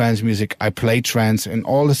produce trance music. I play trance in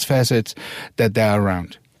all its facets that there are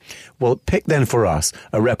around. Well, pick then for us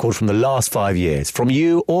a record from the last 5 years, from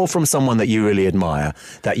you or from someone that you really admire,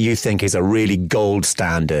 that you think is a really gold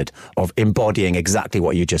standard of embodying exactly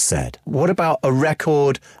what you just said. What about a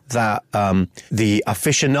record that the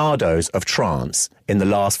aficionados of trance in the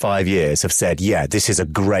last 5 years have said, yeah, this is a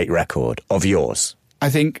great record of yours? I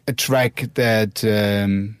think a track that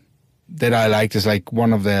I liked is like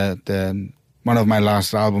one of my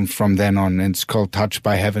last albums from then on. It's called Touched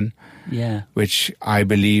by Heaven. Yeah. Which I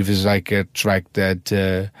believe is like a track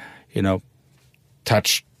that,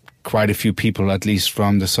 touched quite a few people, at least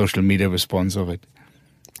from the social media response of it.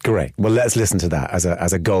 Great. Well, let's listen to that as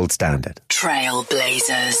a gold standard.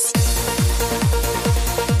 Trailblazers.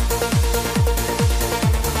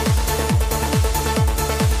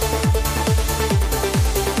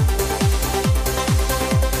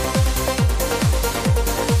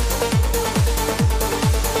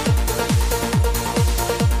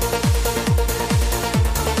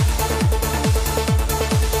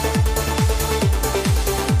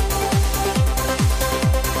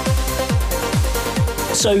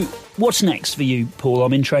 So what's next for you, Paul?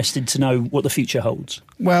 I'm interested to know what the future holds.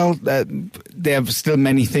 Well, there are still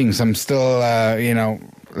many things. I'm still,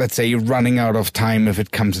 let's say running out of time if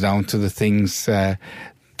it comes down to the things that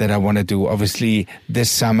I want to do. Obviously,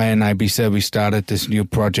 this summer in Ibiza, we started this new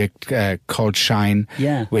project called Shine,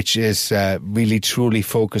 which is really truly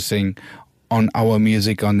focusing on our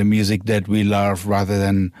music, on the music that we love, rather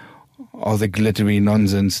than all the glittery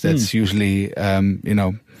nonsense that's usually,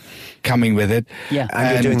 coming with it. Yeah.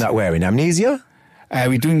 And you're doing that where? In Amnesia?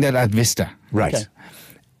 We're doing that at Vista. Right. Okay.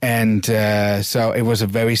 And so it was a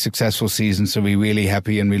very successful season, so we're really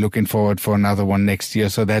happy and we're looking forward for another one next year.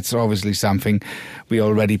 So that's obviously something we're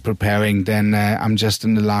already preparing. Then I'm just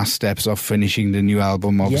in the last steps of finishing the new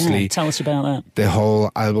album, obviously. Yeah, tell us about that. The whole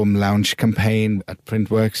album launch campaign at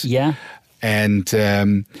Printworks. Yeah. And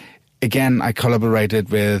again, I collaborated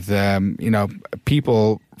with,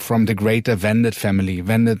 people from the greater Vended family.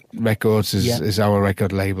 Vended Records is our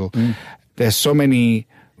record label. There's so many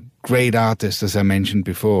great artists, as I mentioned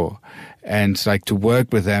before. And like to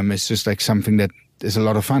work with them is just like something that is a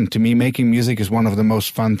lot of fun. To me, making music is one of the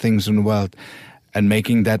most fun things in the world. And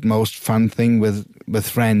making that most fun thing with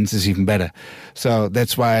friends is even better. So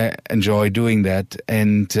that's why I enjoy doing that.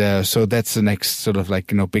 And so that's the next sort of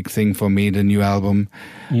big thing for me, the new album.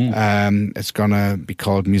 It's going to be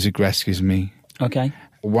called Music Rescues Me. Okay.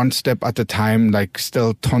 One step at a time,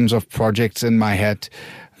 still tons of projects in my head.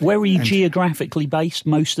 Where are you geographically based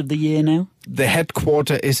most of the year now? The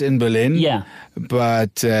headquarter is in Berlin. Yeah.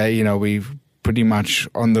 But, we're pretty much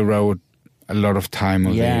on the road a lot of time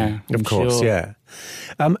of the year. Of course, sure. yeah.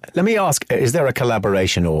 Let me ask, is there a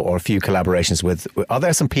collaboration or a few collaborations with, are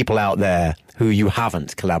there some people out there who you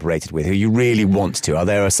haven't collaborated with, who you really want to? Are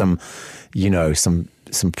there some,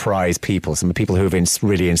 some prize people, some people who have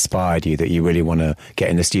really inspired you that you really want to get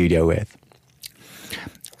in the studio with?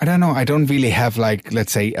 I don't know. I don't really have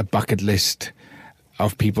let's say a bucket list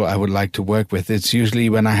of people I would like to work with. It's usually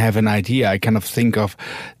when I have an idea, I kind of think of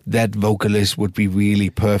that vocalist would be really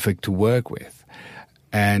perfect to work with.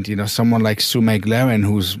 And, someone like Sue McLaren,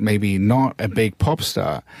 who's maybe not a big pop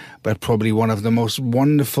star, but probably one of the most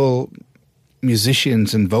wonderful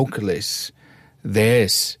musicians and vocalists there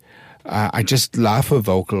is. I just love her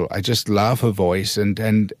vocal. I just love her voice.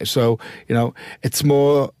 And so, it's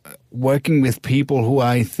more working with people who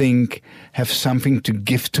I think have something to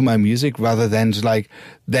give to my music rather than just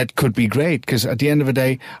that could be great. Because at the end of the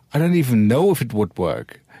day, I don't even know if it would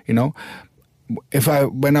work,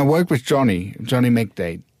 When I work with Johnny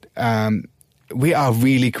McDade, we are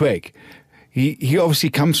really quick. He obviously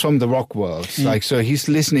comes from the rock world, so he's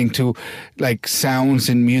listening to sounds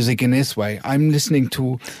and music in his way. I'm listening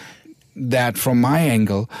to that from my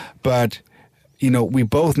angle, but we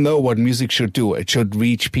both know what music should do. It should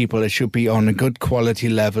reach people. It should be on a good quality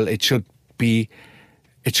level. It should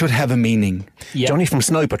have a meaning. Yeah. Johnny from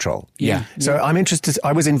Snow Patrol. Yeah. So I'm interested,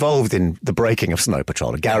 I was involved in the breaking of Snow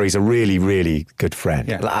Patrol. Gary's a really, really good friend.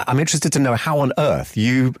 Yeah. I'm interested to know how on earth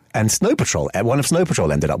you and Snow Patrol, one of Snow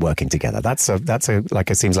Patrol ended up working together. That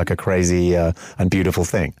seems like a crazy and beautiful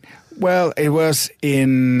thing. Well, it was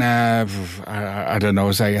in, I don't know,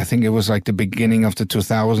 I think it was like the beginning of the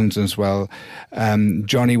 2000s as well.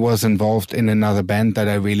 Johnny was involved in another band that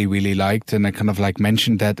I really, really liked, and I kind of like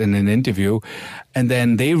mentioned that in an interview. And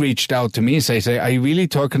then they reached out to me and say, are you really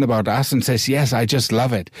talking about us? And says, yes, I just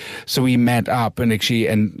love it. So we met up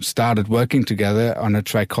and started working together on a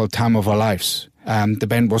track called Time of Our Lives. The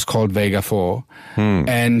band was called Vega 4.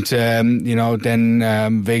 And,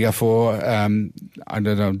 then Vega 4, I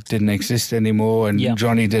don't know, didn't exist anymore. And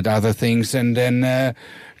Johnny did other things. And then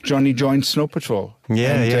Johnny joined Snow Patrol. We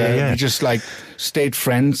just like stayed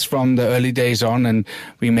friends from the early days on. And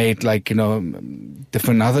we made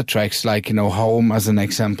different other tracks, Home as an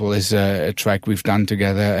example is a track we've done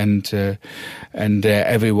together and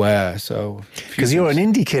Everywhere. So because you're an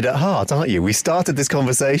indie kid at heart, aren't you? We started this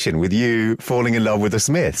conversation with you falling in love with the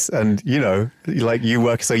Smiths, and you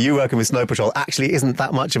working with Snow Patrol actually isn't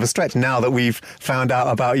that much of a stretch now that we've found out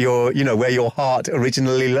about your where your heart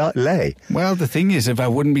originally lay. Well, the thing is, if I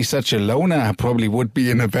wouldn't be such a loner, I probably would be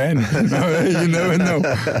in a band. You never know.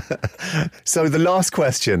 So the last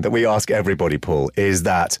question that we ask everybody, Paul, is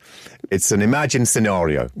that it's an imagined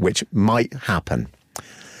scenario which might happen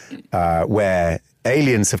where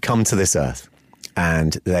aliens have come to this Earth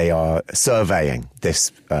and they are surveying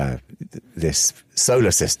this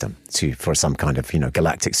solar system for some kind of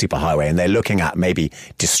galactic superhighway, and they're looking at maybe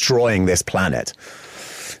destroying this planet,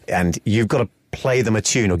 and you've got to play them a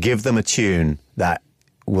tune or give them a tune that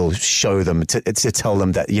will show them to tell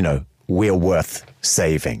them that we're worth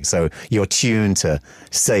saving. So your tune to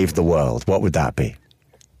save the world, what would that be?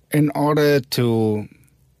 In order to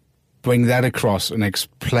bring that across and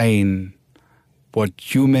explain what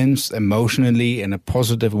humans emotionally in a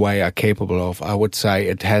positive way are capable of, I would say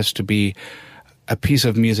it has to be a piece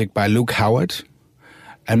of music by Luke Howard,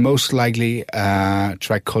 and most likely a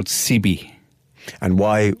track called CB. And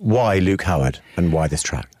why Luke Howard, and why this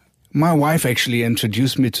track? My wife actually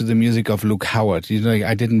introduced me to the music of Luke Howard.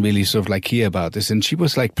 I didn't really sort of hear about this, and she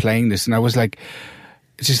was playing this, and I was it's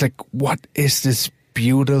just what is this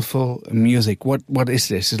beautiful music? What is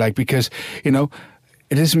this? It's because,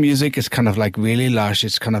 it is music. It's kind of really lush.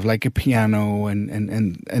 It's kind of like a piano,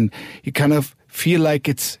 and you kind of feel like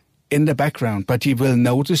it's in the background, but you will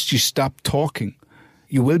notice you stop talking.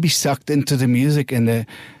 You will be sucked into the music and the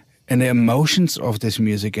emotions of this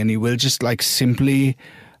music, and you will just simply,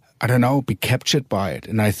 I don't know, be captured by it.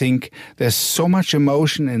 And I think there's so much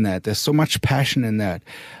emotion in that. There's so much passion in that.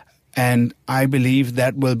 And I believe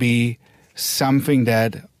that will be something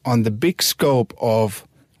that on the big scope of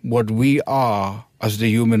what we are as the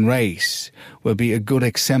human race will be a good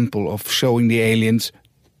example of showing the aliens,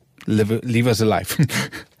 leave us alive.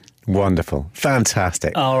 Wonderful.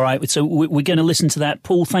 Fantastic. All right, so we're going to listen to that.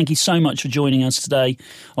 Paul, thank you so much for joining us today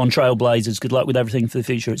on Trailblazers. Good luck with everything for the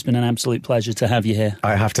future. It's been an absolute pleasure to have you here.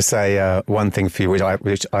 I have to say one thing for you, which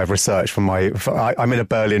I've researched from I'm in a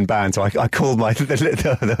Berlin band, so I called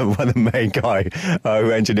the main guy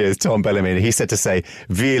who engineers, Tom Bellamy, and he said to say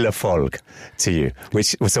 "Viel Erfolg" to you.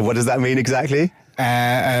 So what does that mean exactly?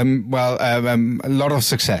 A lot of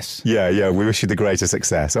success. Yeah, we wish you the greatest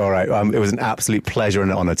success. All right, it was an absolute pleasure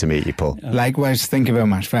and an honour to meet you, Paul. Likewise, thank you very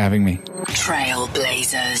much for having me.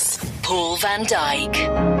 Trailblazers, Paul van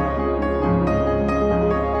Dyk.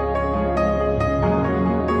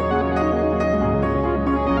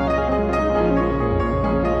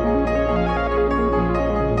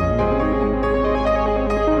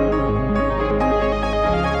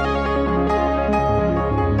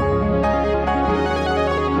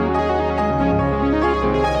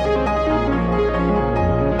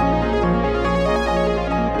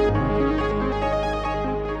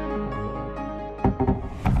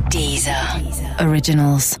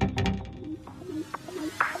 Originals.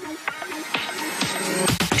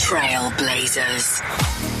 Trailblazers.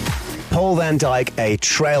 Paul van Dyk, a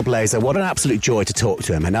trailblazer. What an absolute joy to talk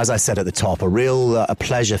to him. And as I said at the top, a real a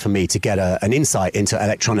pleasure for me to get an insight into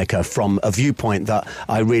electronica from a viewpoint that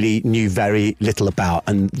I really knew very little about.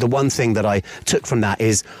 And the one thing that I took from that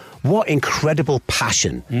is what incredible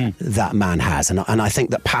passion that man has. And I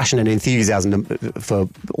think that passion and enthusiasm for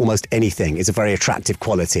almost anything is a very attractive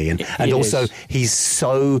quality. And also, he's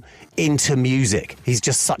so into music. He's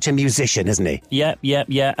just such a musician, isn't he? Yeah.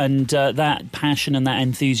 And that passion and that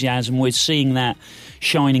enthusiasm, we're seeing that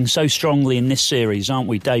shining so strongly in this series, aren't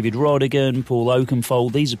we? David Rodigan, Paul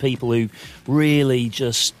Oakenfold, these are people who really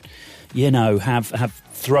just, have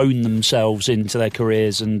thrown themselves into their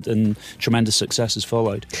careers, and tremendous success has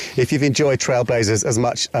followed. If you've enjoyed Trailblazers as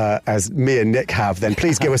much as me and Nick have, then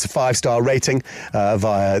please give us a 5-star rating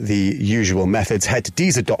via the usual methods. Head to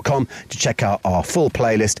Deezer.com to check out our full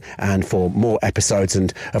playlist and for more episodes,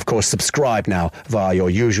 and of course subscribe now via your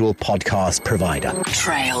usual podcast provider.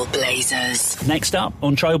 Trailblazers. Next up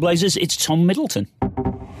on Trailblazers, it's Tom Middleton.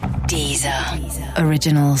 Deezer.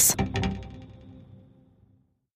 Originals.